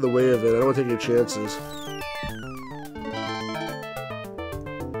in the way of it. I don't want to take any chances.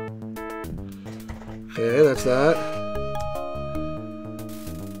 Okay, that's that.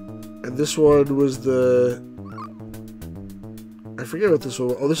 And this one was the... I forget what this one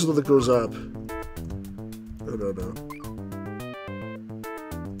was. Oh, this is the one that goes up. No.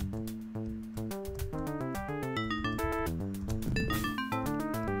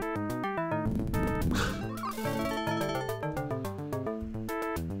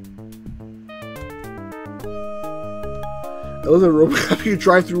 I love that Robocop. You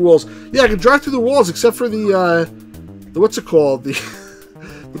drive through walls. Yeah, I can drive through the walls, except for the what's it called? The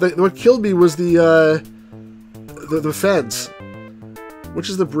what killed me was the fence. Which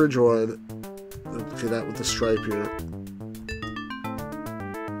is the bridge one? Okay, that with the stripe here.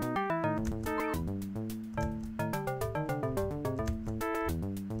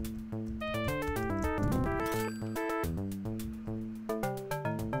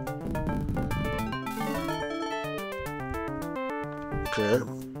 Okay.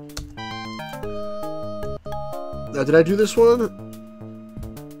 Now, did I do this one?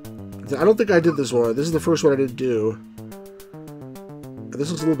 I don't think I did this one. This is the first one I didn't do. And this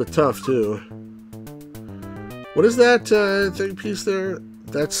looks a little bit tough, too. What is that thing piece there?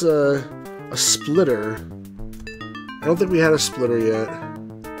 That's a splitter. I don't think we had a splitter yet.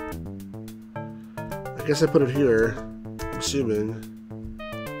 I guess I put it here. I'm assuming.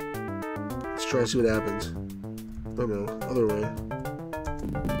 Let's try and see what happens. Oh no, other way.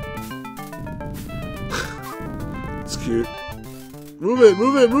 It's cute. Move it,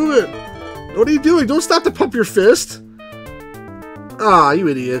 move it, move it! What are you doing? Don't stop to pump your fist! Ah, you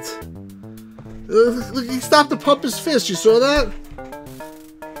idiot. Look, he stopped to pump his fist, you saw that?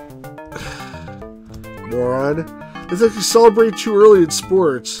 Moron. It's like you celebrate too early in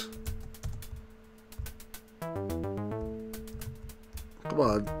sports. Come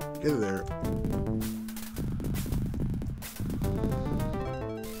on, get in there.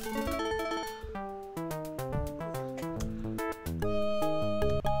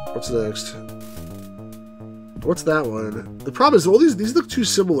 What's next? What's that one? The problem is all these look too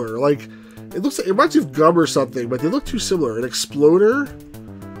similar. Like it looks like it reminds you of gum or something, but they look too similar. An exploder?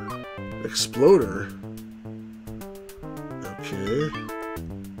 Exploder. Okay.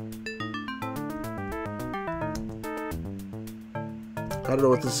 I don't know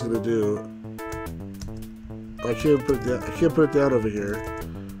what this is gonna do. I can't put it down. I can't put it down over here.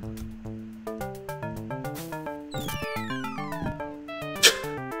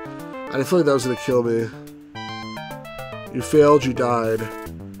 I feel like that was gonna kill me. You failed, you died.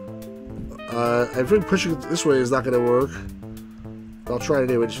 I think pushing it this way is not gonna work. I'll try it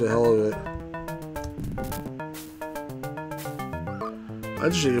anyway, just for the hell of it.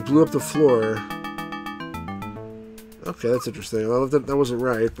 Interesting, it blew up the floor. Okay, that's interesting. Well, that wasn't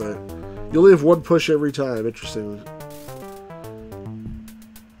right, but you only have one push every time. Interesting.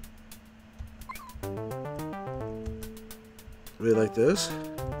 Maybe like this.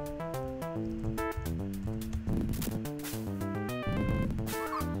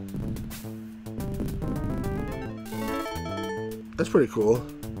 That's pretty cool.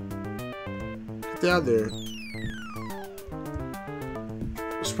 Get down there.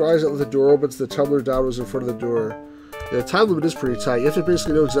 I'm surprised that when the door opens, the tumbler down was in front of the door. Yeah, the time limit is pretty tight. You have to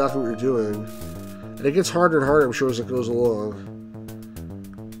basically know exactly what you're doing. And it gets harder and harder, I'm sure, as it goes along.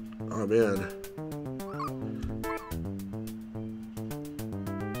 Oh, man.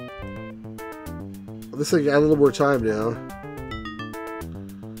 This thing got a little more time now.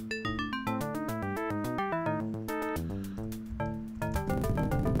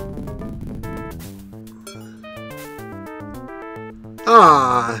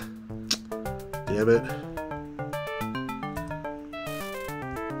 Ah! Damn it.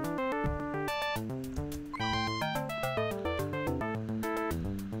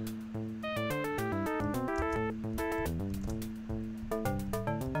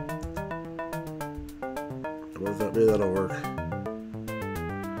 Maybe that'll work.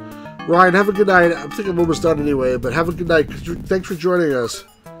 Ryan, have a good night. I think I'm almost done anyway, but have a good night. Thanks for joining us.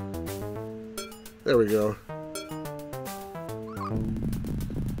 There we go.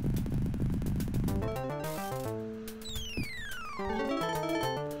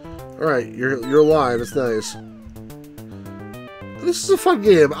 Alright, you're alive. It's nice. This is a fun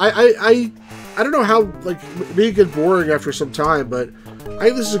game. I don't know how, like, maybe it get boring after some time, but I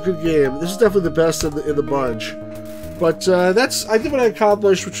think this is a good game. This is definitely the best in the bunch. But that's, I think, what I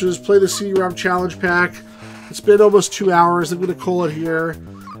accomplished, which was play the CD-ROM challenge pack. It's been almost 2 hours. I'm going to call it here.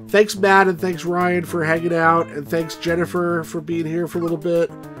 Thanks, Matt, and thanks, Ryan, for hanging out. And thanks, Jennifer, for being here for a little bit.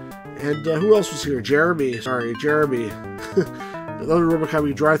 And who else was here? Jeremy. Sorry, Jeremy. Another Robocop,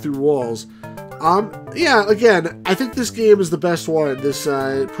 you drive through walls. Yeah, again, I think this game is the best one. This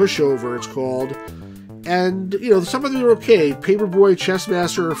Pushover, it's called. And, you know, some of them are okay. Paperboy,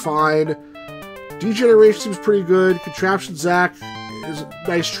 Chessmaster are fine. Degeneration seems pretty good. Contraption Zack is a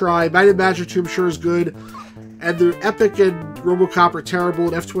nice try. Might and Magic 2, I'm sure, is good. And the Epic and Robocop are terrible,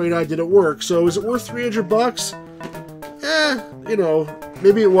 and F29 didn't work. So is it worth $300? You know,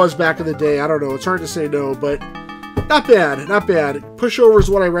 maybe it was back in the day. I don't know. It's hard to say no, but not bad. Not bad. Pushover is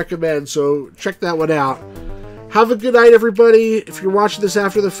what I recommend, so check that one out. Have a good night, everybody. If you're watching this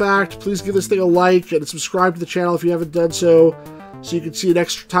after the fact, please give this thing a like and subscribe to the channel if you haven't done so you can see it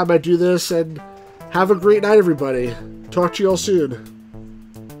next time I do this. And have a great night, everybody. Talk to you all soon.